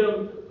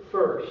kingdom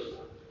first.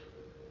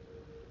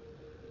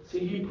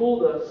 See, He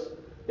pulled us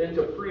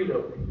into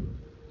freedom.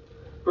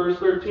 Verse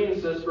 13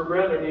 says, "For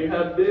brethren, you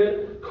have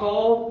been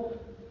called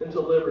into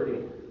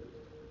liberty.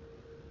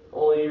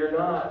 Only you're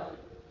not.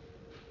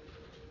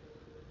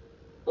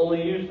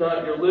 Only use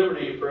not your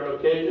liberty for an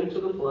occasion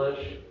to the flesh,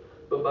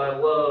 but by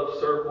love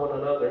serve one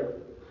another.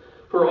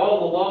 For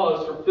all the law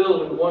is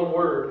fulfilled in one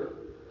word,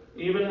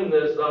 even in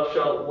this, thou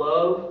shalt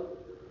love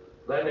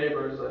thy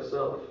neighbor as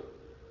thyself."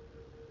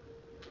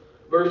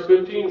 Verse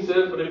 15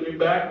 says, "But if you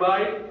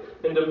backbite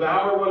and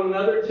devour one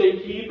another, take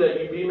heed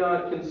that you be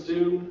not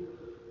consumed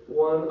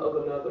one of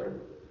another.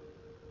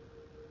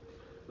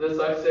 This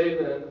I say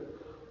then,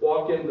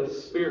 walk in the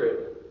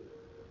Spirit,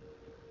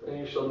 and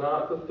you shall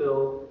not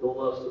fulfill the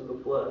lust of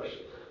the flesh."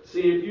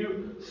 See, if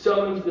you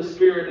summons the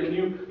Spirit and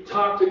you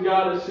talk to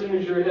God as soon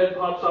as your head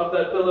pops off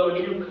that pillow, and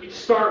you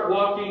start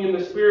walking in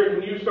the Spirit,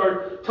 and you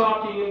start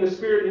talking in the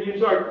Spirit, and you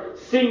start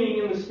singing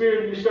in the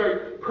Spirit, and you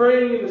start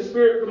praying in the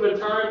Spirit from the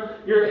time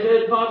your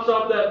head pops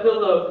off that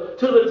pillow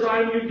till the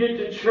time you get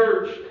to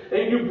church,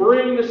 and you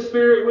bring the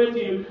Spirit with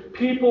you,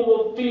 people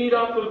will feed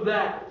off of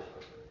that.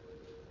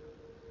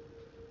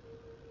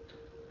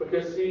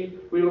 Because, see,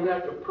 we don't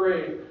have to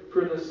pray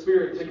for the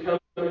Spirit to come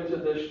into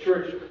this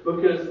church,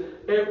 because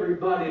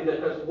everybody that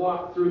has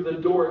walked through the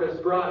door has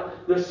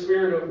brought the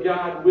Spirit of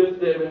God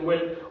with them. And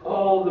when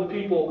all the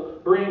people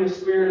bring the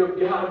Spirit of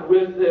God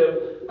with them,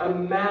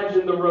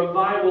 imagine the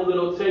revival that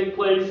will take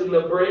place and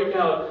the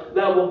breakout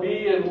that will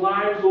be, and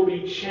lives will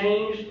be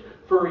changed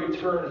for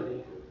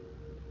eternity.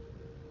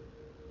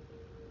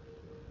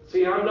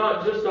 See, I'm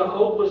not just a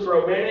hopeless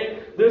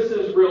romantic. This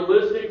is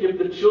realistic. If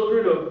the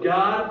children of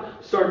God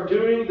start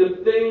doing the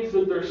things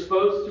that they're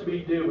supposed to be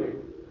doing,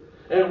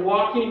 and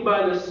walking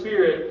by the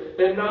Spirit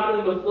and not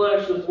in the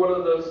flesh is one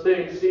of those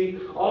things. See,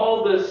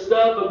 all this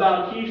stuff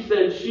about he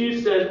said, she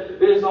said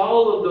is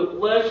all of the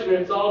flesh, and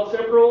it's all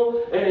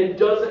temporal, and it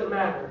doesn't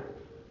matter.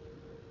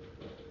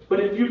 But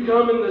if you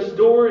come in this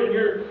door and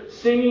you're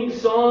singing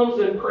psalms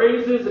and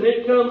praises, and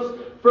it comes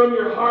from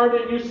your heart,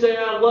 and you say,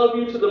 "I love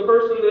you," to the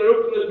person that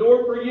opened the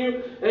door for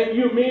you, and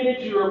you mean it,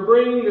 you are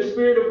bringing the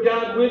Spirit of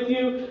God with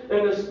you,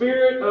 and the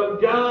Spirit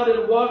of God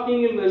and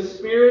walking in the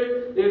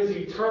Spirit is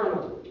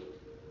eternal.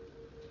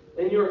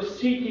 And you're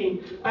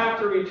seeking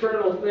after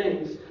eternal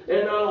things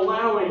and not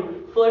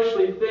allowing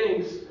fleshly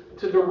things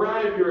to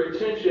derive your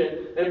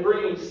attention and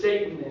bringing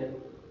Satan in.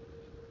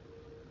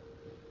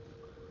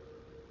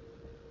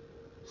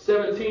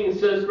 17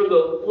 says, "For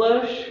the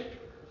flesh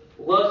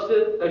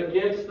lusteth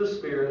against the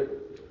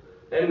Spirit,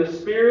 and the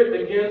Spirit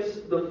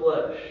against the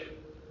flesh.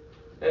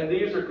 And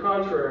these are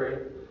contrary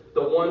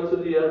the one to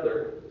the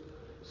other,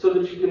 so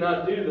that you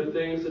cannot do the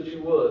things that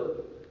you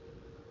would."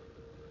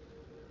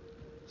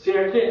 See,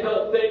 I can't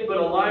help think, but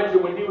Elijah,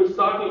 when he was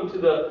talking to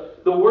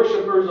the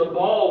worshipers of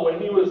Baal, when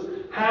he was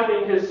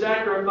having his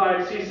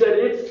sacrifice, he said,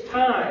 "It's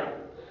time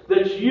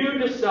that you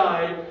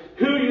decide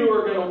who you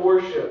are going to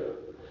worship."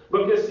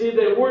 Because, see,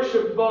 they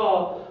worshipped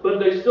Baal, but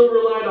they still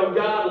relied on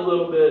God a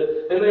little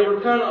bit. And they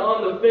were kind of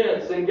on the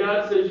fence. And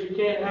God says, you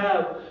can't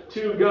have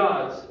two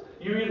gods.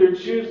 You either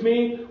choose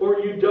me or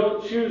you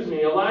don't choose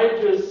me.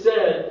 Elijah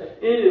said,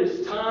 it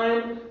is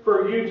time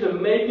for you to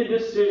make a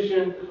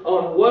decision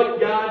on what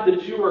God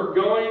that you are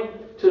going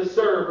to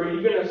serve. Are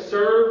you going to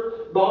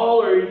serve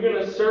Baal, or are you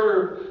going to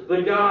serve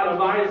the God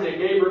of Isaac,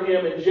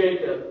 Abraham, and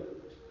Jacob?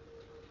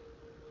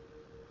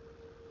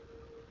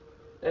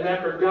 And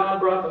after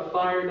God brought the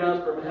fire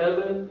down from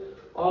heaven,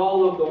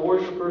 all of the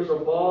worshipers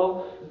of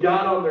Baal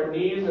got on their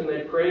knees and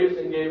they praised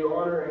and gave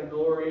honor and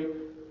glory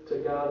to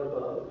God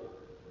above.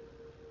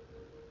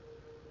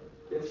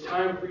 It's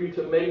time for you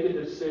to make a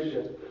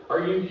decision.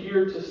 Are you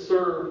here to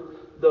serve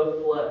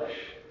the flesh?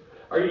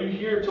 Are you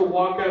here to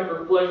walk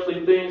after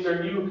fleshly things?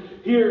 Are you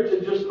here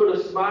to just put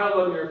a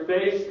smile on your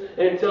face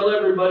and tell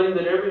everybody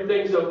that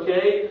everything's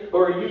okay?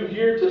 Or are you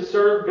here to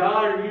serve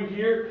God? Are you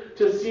here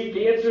to seek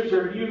answers?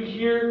 Or are you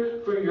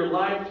here for your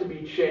life to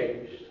be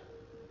changed?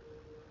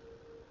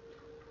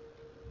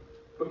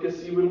 Because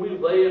see, when we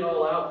lay it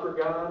all out for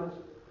God,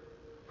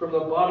 from the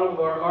bottom of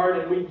our heart,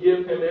 and we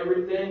give Him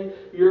everything,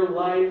 your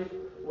life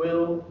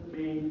will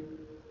be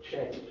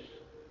changed.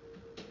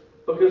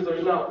 Because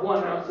there's not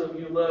one ounce of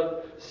you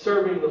left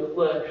serving the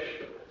flesh,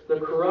 the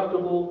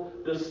corruptible,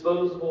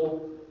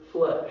 disposable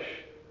flesh.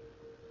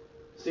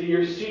 See,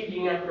 you're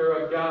seeking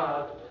after a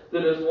God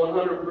that is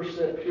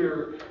 100%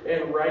 pure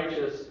and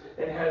righteous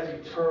and has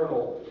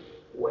eternal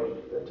weight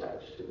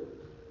attached to it.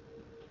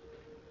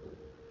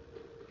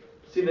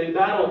 See, they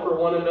battle for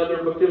one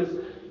another because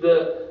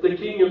the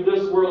king of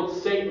this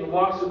world, Satan,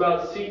 walks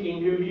about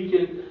seeking who he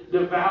can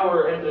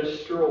devour and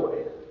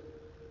destroy.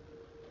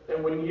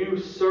 And when you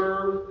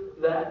serve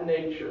that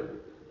nature,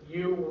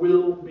 you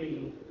will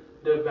be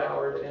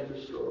devoured and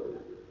destroyed.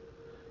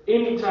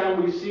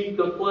 Anytime we seek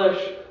the flesh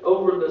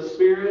over the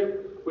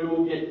Spirit, we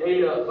will get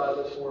ate up by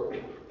this world.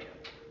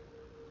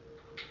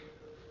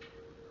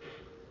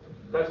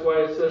 That's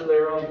why it says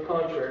there on the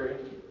contrary.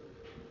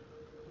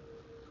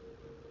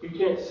 You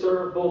can't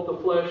serve both the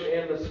flesh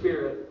and the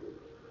Spirit.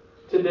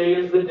 Today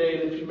is the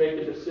day that you make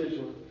a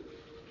decision.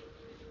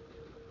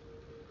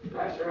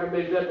 Pastor, I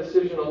made that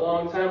decision a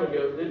long time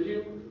ago. Did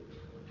you?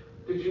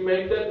 Did you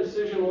make that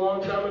decision a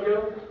long time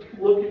ago?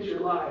 Look at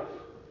your life.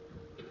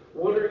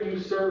 What are you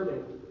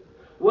serving?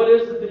 What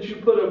is it that you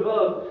put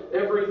above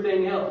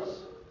everything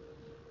else?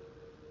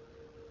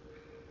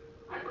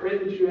 I pray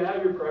that you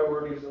have your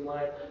priorities in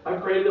line. I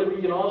pray that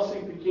we can all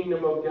seek the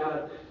kingdom of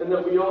God and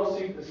that we all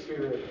seek the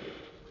Spirit.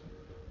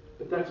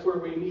 But that's where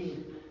we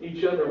need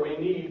each other. We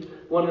need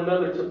one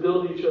another to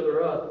build each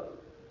other up.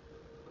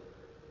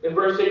 In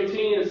verse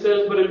 18 it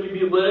says, "But if you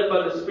be led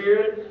by the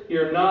Spirit,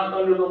 you are not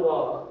under the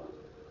law.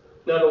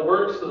 Now the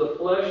works of the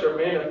flesh are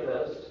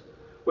manifest,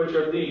 which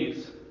are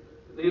these."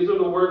 These are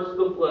the works of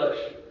the flesh.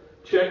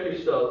 Check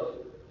yourself.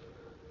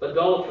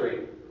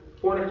 Adultery,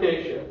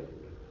 fornication,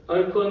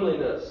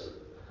 uncleanliness,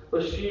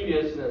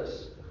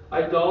 lasciviousness,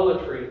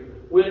 idolatry,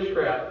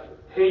 witchcraft,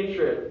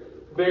 hatred,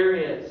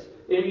 variance,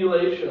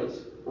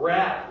 emulations,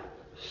 wrath,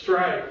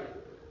 strife,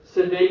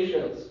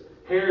 seditions,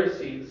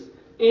 heresies,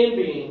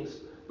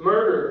 envyings,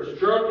 murders,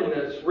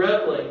 drunkenness,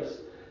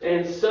 revelings,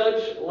 and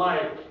such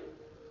like,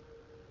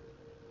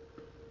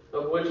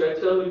 of which I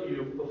tell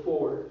you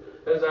before,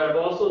 as I have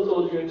also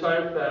told you in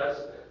time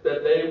past,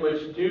 that they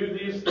which do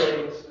these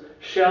things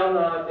shall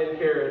not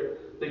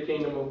inherit the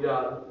kingdom of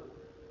God.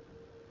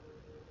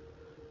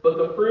 But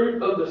the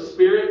fruit of the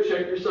Spirit,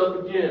 check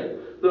yourself again.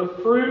 The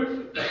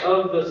fruit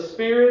of the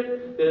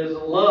Spirit is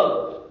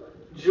love,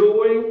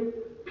 joy,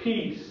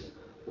 peace,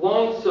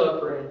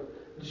 long-suffering,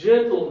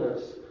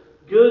 gentleness,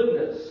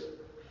 goodness,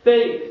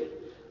 faith,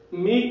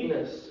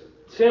 meekness,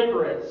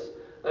 temperance.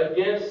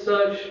 Against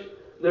such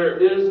there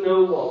is no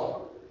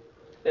law.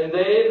 And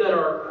they that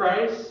are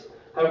Christ's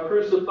have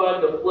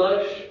crucified the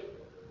flesh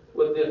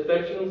with the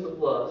affections of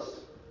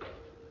lust.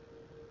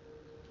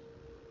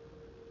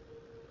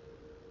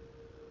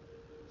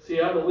 See,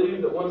 I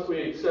believe that once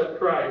we accept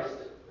Christ,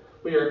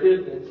 we are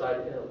hidden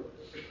inside Him.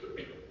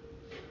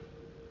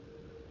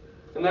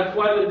 And that's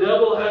why the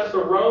devil has to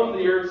roam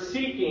the earth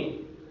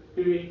seeking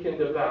who he can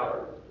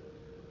devour.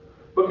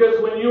 Because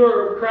when you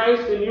are of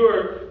Christ and you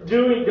are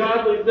doing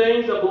godly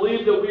things, I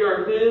believe that we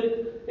are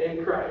hid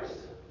in Christ.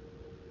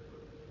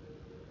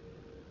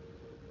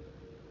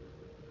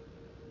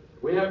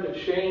 We have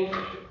to change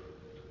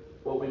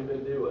what we've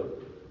been doing.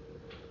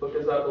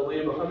 Because I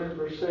believe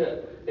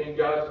 100% in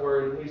God's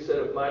Word. And He said,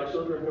 if my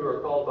children who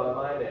are called by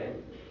my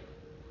name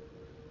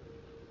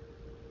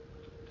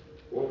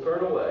will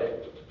turn away,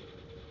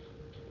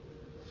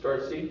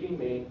 start seeking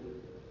me,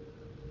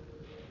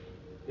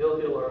 He'll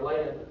heal our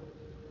land.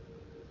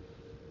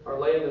 Our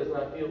land is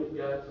not healed,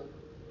 guys.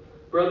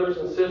 Brothers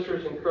and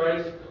sisters in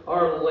Christ,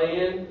 our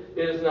land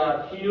is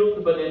not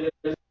healed, but it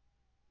is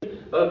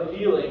of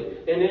healing,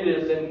 and it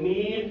is in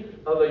need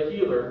of a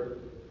healer.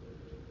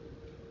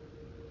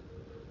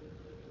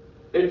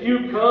 If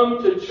you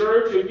come to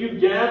church, if you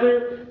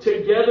gather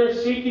together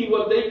seeking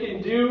what they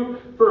can do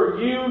for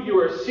you, you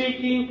are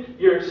seeking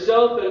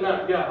yourself and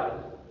not God.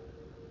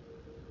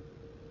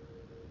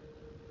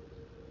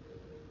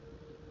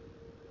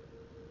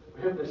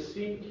 We have to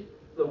seek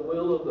the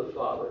will of the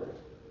Father.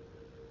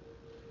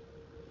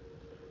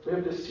 We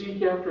have to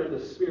seek after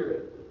the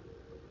Spirit.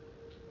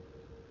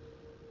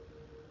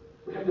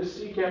 We have to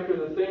seek after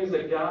the things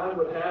that God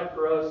would have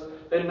for us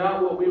and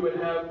not what we would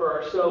have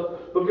for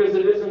ourselves, because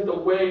it isn't the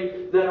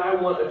way that I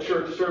want a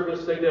church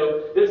service to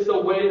go. It's the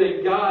way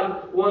that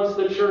God wants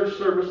the church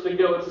service to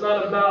go. It's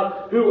not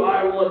about who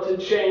I want to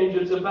change.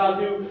 It's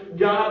about who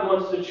God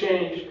wants to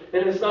change.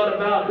 And it's not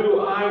about who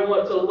I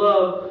want to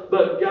love,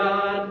 but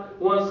God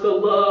wants to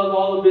love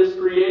all of His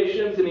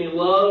creations, and He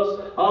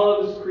loves all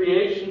of His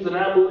creations, and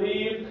I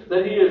believe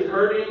that He is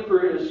hurting for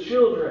His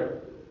children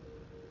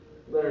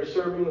that are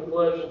serving the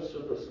flesh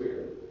instead of the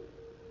Spirit.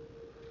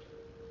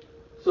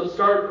 So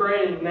start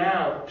praying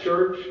now,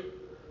 church,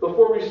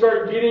 before we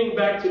start getting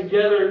back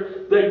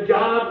together, that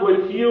God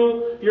would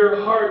heal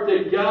your heart,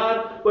 that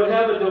God would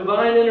have a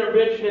divine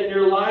intervention in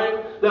your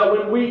life, that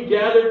when we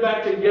gathered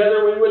back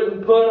together, we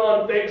wouldn't put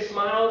on fake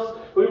smiles.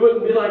 We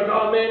wouldn't be like,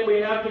 oh man, we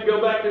have to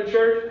go back to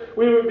church.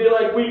 We would be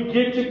like, we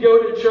get to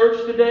go to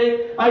church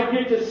today. I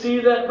get to see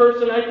that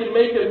person. I can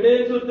make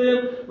amends with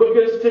them,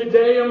 because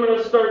today I'm going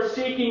to start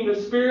seeking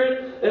the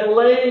Spirit and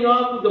laying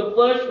off of the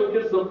flesh,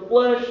 because the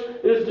flesh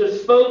is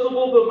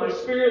disposable, but my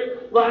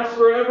spirit lasts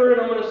forever.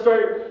 And I'm going to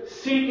start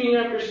seeking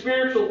after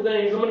spiritual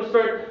things. I'm going to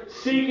start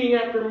seeking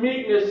after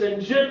meekness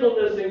and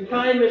gentleness and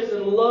kindness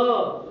and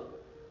love.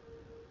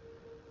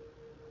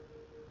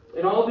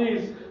 And all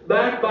these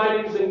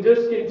backbitings and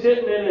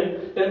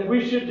discontentment and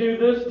we should do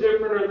this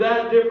different or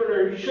that different,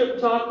 or you shouldn't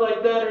talk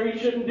like that, or you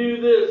shouldn't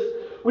do this.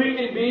 We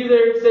can be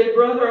there and say,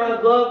 brother,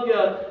 I love you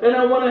and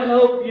I want to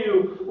help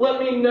you.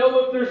 Let me know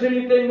if there's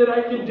anything that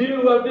I can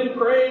do. I've been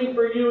praying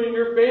for you and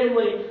your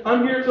family.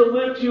 I'm here to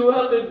lift you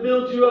up and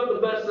build you up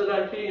the best that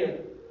I can.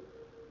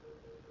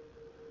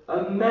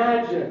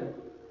 Imagine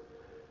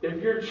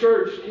if your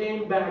church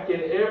came back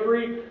and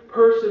every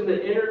person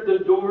that entered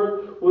the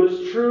door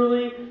was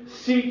truly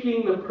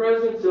seeking the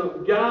presence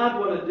of God,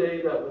 what a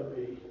day that would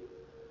be.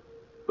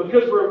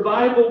 Because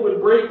revival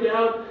would break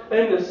out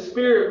and the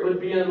Spirit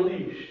would be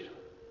unleashed.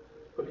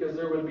 Because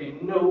there would be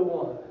no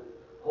one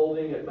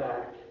holding it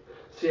back.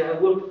 See, I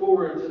look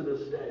forward to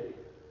this day.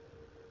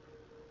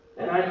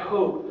 And I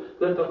hope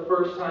that the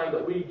first time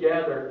that we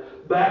gather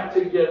back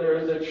together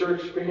as a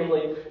church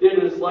family,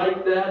 it is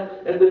like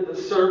that, and that the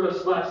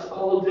service lasts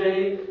all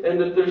day, and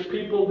that there's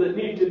people that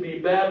need to be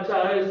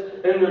baptized,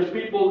 and there's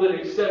people that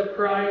accept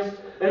Christ,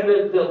 and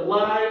that the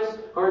lives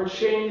are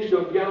changed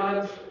of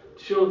God's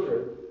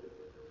children.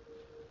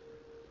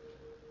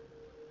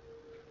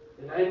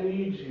 And I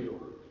need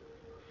you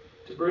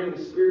to bring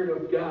the Spirit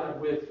of God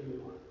with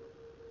you.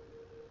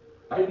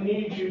 I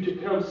need you to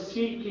come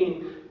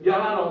seeking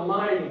God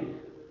Almighty.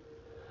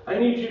 I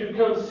need you to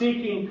come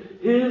seeking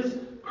His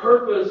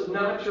purpose,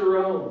 not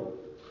your own.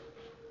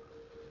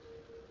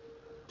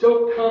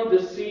 Don't come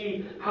to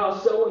see how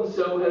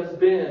so-and-so has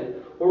been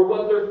or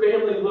what their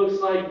family looks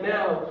like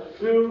now.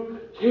 Who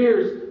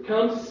cares?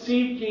 Come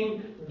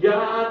seeking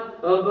God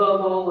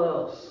above all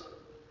else.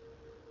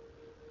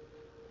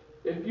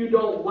 If you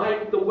don't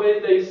like the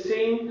way they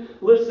sing,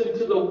 listen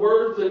to the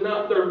words and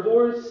not their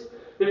voice.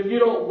 If you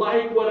don't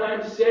like what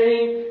I'm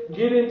saying,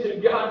 get into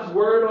God's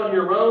Word on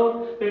your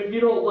own. If you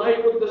don't like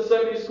what the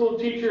Sunday school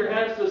teacher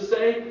has to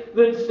say,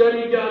 then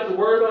study God's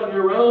Word on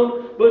your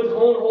own. But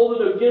don't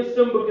hold it against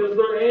them, because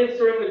they're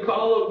answering the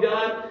call of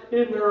God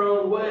in their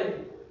own way.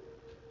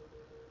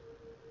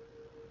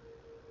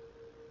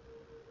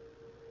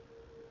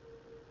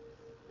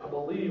 I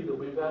believe that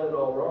we've had it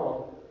all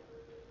wrong.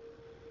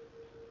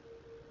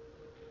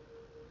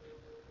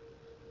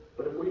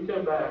 But if we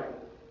come back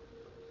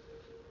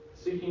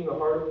seeking the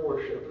heart of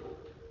worship,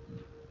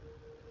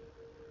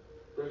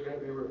 there's going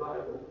to be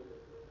revival.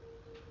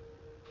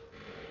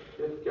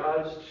 If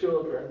God's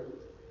children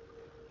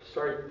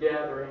start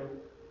gathering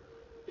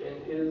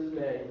in His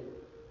name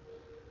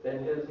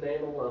and His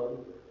name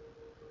alone,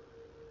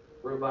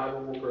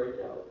 revival will break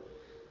out.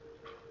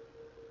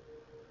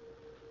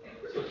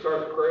 So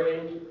start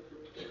praying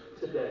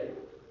today.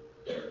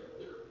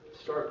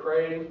 Start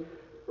praying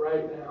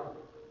right now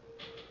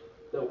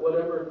that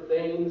whatever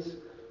things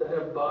that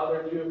have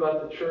bothered you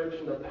about the church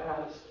in the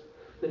past,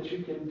 that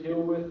you can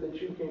deal with, that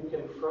you can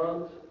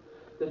confront,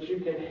 that you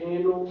can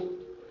handle,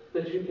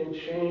 that you can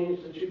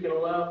change, that you can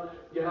allow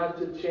God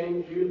to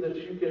change you, that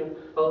you can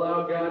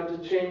allow God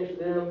to change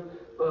them,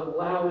 but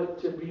allow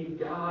it to be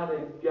God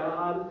and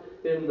God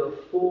in the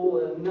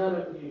full and none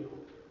of you.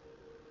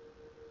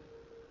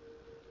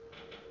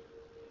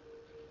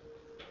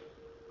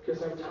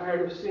 Because I'm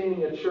tired of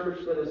seeing a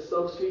church that is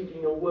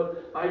self-seeking of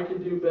what I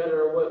could do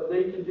better, or what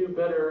they could do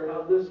better, or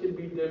how this could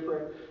be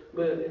different.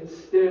 But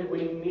instead,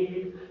 we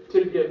need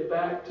to get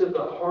back to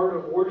the heart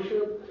of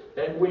worship,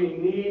 and we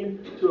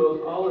need to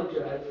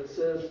apologize. It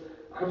says,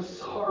 I'm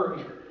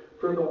sorry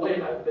for the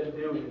way I've been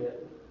doing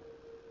it.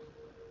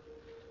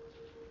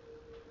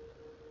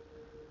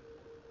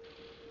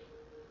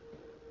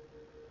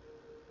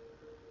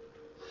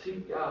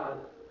 Seek God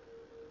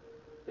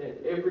in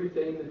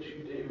everything that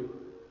you do,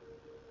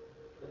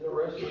 and the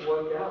rest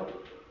will work out.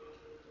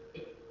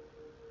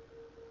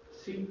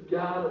 Seek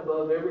God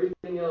above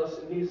everything else,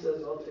 and He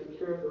says, I'll take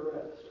care of the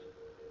rest.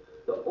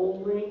 The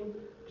only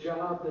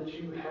job that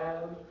you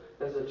have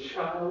as a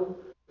child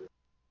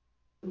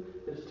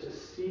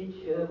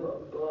Him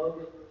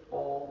above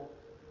all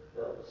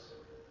else.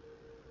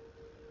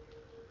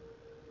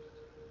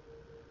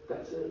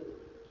 That's it.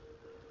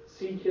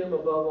 Seek Him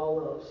above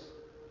all else.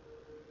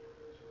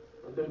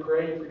 I've been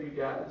praying for you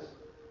guys.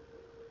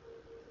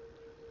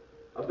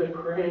 I've been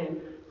praying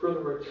for the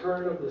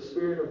return of the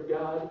Spirit of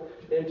God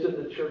into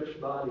the church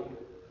body,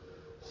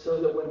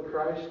 so that when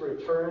Christ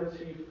returns,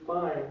 He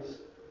finds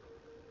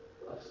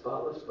a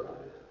spotless bride.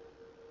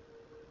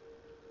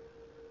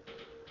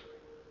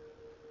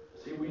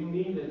 See, we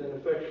needed an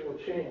effectual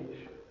change.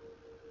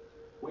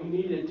 We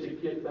needed to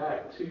get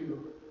back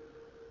to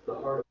the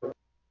heart of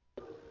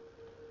God.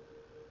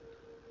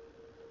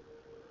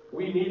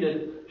 We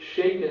needed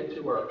shaken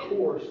to our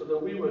core so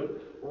that we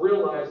would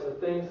realize the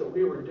things that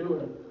we were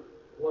doing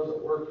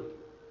wasn't working.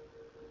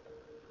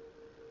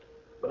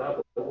 But I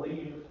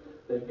believe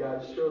that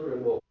God's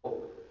children will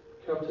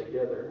come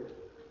together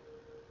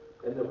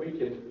and that we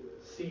can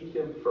seek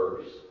Him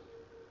first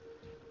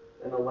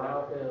and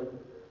allow Him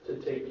to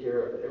take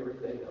care of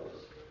everything else.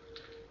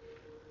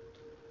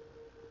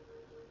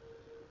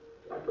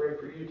 I pray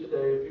for you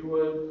today. If you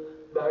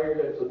would, bow your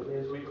heads with me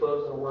as we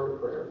close in a word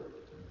of prayer.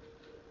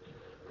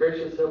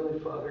 Gracious Heavenly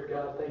Father,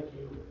 God, thank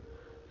you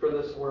for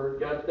this word.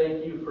 God,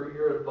 thank you for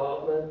your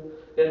involvement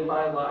in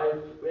my life,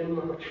 in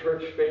my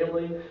church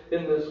family,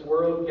 in this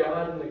world,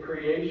 God, in the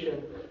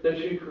creation that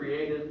you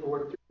created,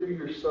 Lord, through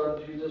your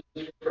Son, Jesus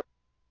Christ.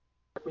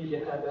 We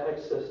can have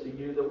access to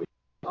you, that we can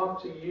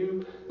talk to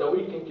you, that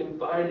we can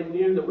confide in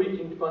you, that we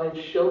can find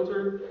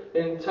shelter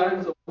in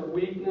times of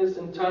weakness,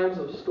 in times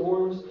of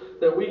storms,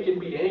 that we can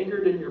be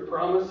anchored in your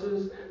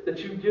promises, that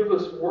you give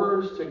us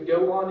words to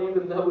go on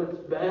even though it's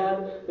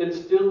bad, it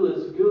still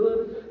is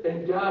good,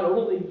 and God,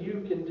 only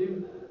you can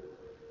do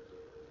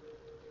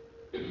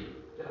that.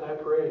 God, I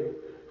pray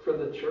for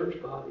the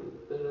church body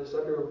that is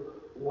under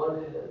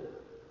one head,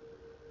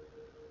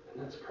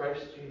 and that's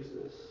Christ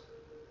Jesus.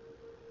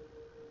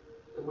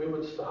 That we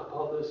would stop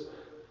all this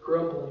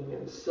grumbling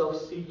and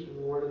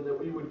self-seeking, Lord, and that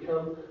we would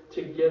come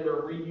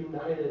together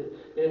reunited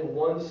in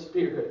one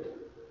spirit,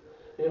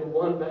 in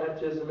one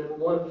baptism, in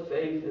one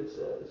faith, it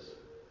says.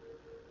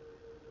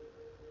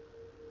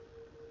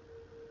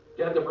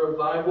 God, the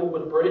revival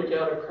would break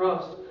out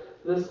across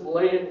this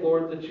land,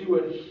 Lord, that you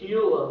would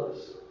heal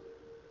us.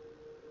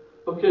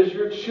 Because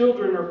your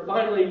children are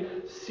finally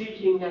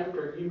seeking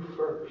after you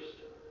first.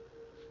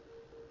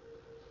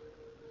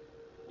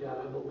 God,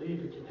 I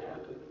believe it can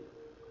happen.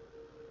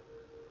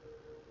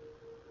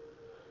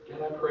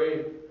 God, I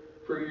pray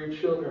for your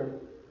children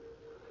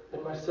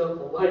and myself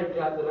alike,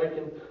 God, that I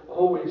can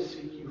always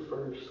seek you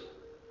first.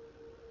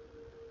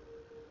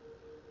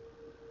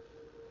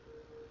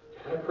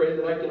 God, I pray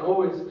that I can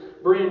always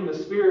bring the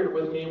Spirit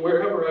with me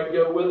wherever I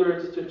go, whether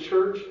it's to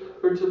church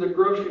or to the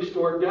grocery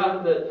store.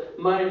 God, that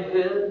my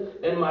head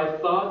and my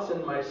thoughts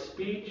and my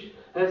speech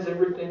has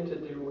everything to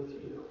do with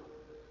you.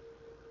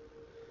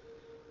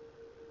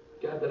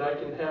 God, that I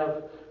can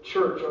have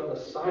church on the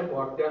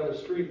sidewalk down the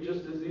street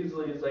just as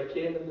easily as I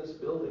can in this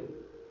building.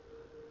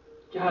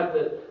 God,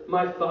 that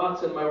my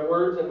thoughts and my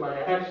words and my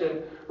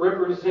action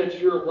represent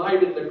your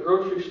light in the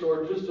grocery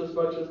store just as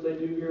much as they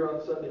do here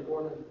on Sunday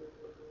morning.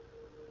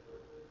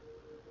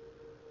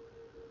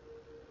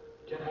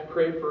 God, I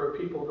pray for a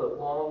people that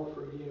long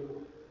for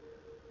you.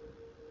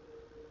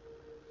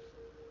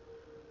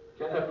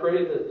 God, I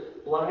pray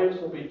that lives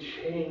will be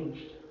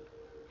changed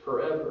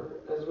forever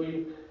as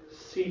we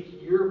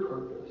seek your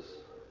purpose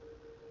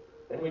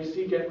and we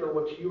seek after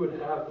what you would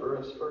have for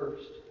us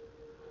first.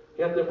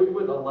 God, that we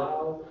would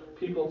allow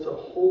people to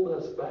hold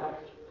us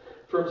back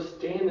from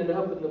standing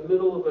up in the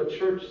middle of a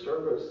church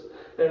service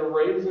and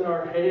raising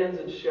our hands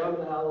and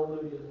shouting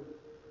hallelujah.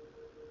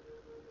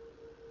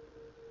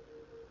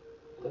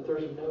 That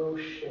there's no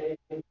shame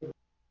in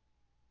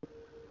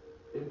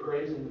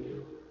praising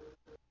you.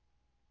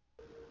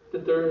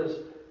 That there is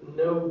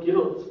no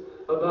guilt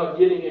about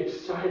getting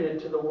excited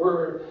to the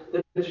word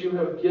that you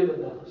have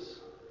given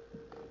us.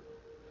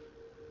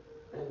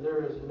 And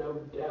there is no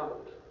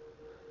doubt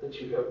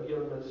that you have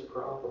given us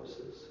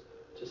promises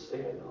to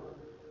stand on.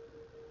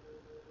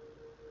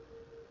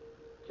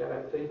 God,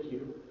 I thank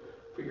you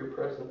for your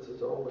presence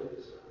as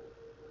always.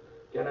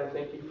 God, I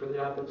thank you for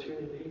the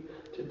opportunity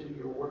to do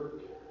your work.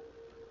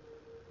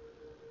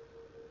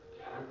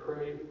 God, I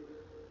pray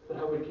that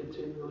I would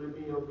continually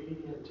be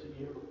obedient to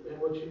you and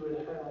what you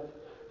would have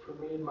for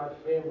me and my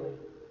family.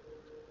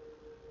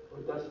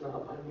 Lord, that's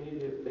not my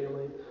immediate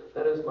family.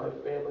 That is my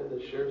family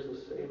that shares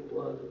the same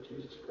blood of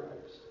Jesus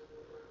Christ.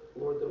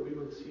 Lord, that we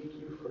would seek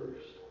you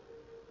first.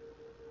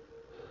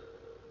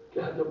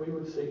 God, that we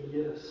would say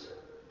yes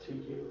to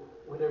you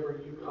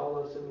whenever you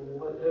call us in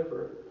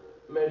whatever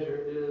measure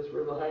it is,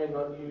 relying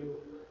on you,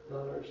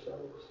 not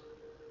ourselves.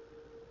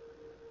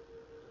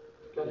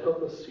 God,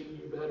 help us see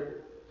you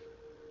better.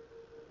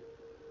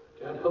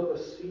 God, help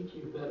us seek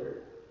you better.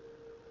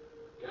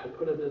 God,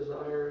 put a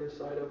desire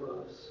inside of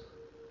us.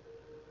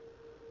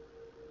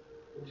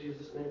 In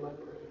Jesus' name I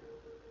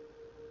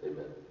pray.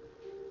 Amen.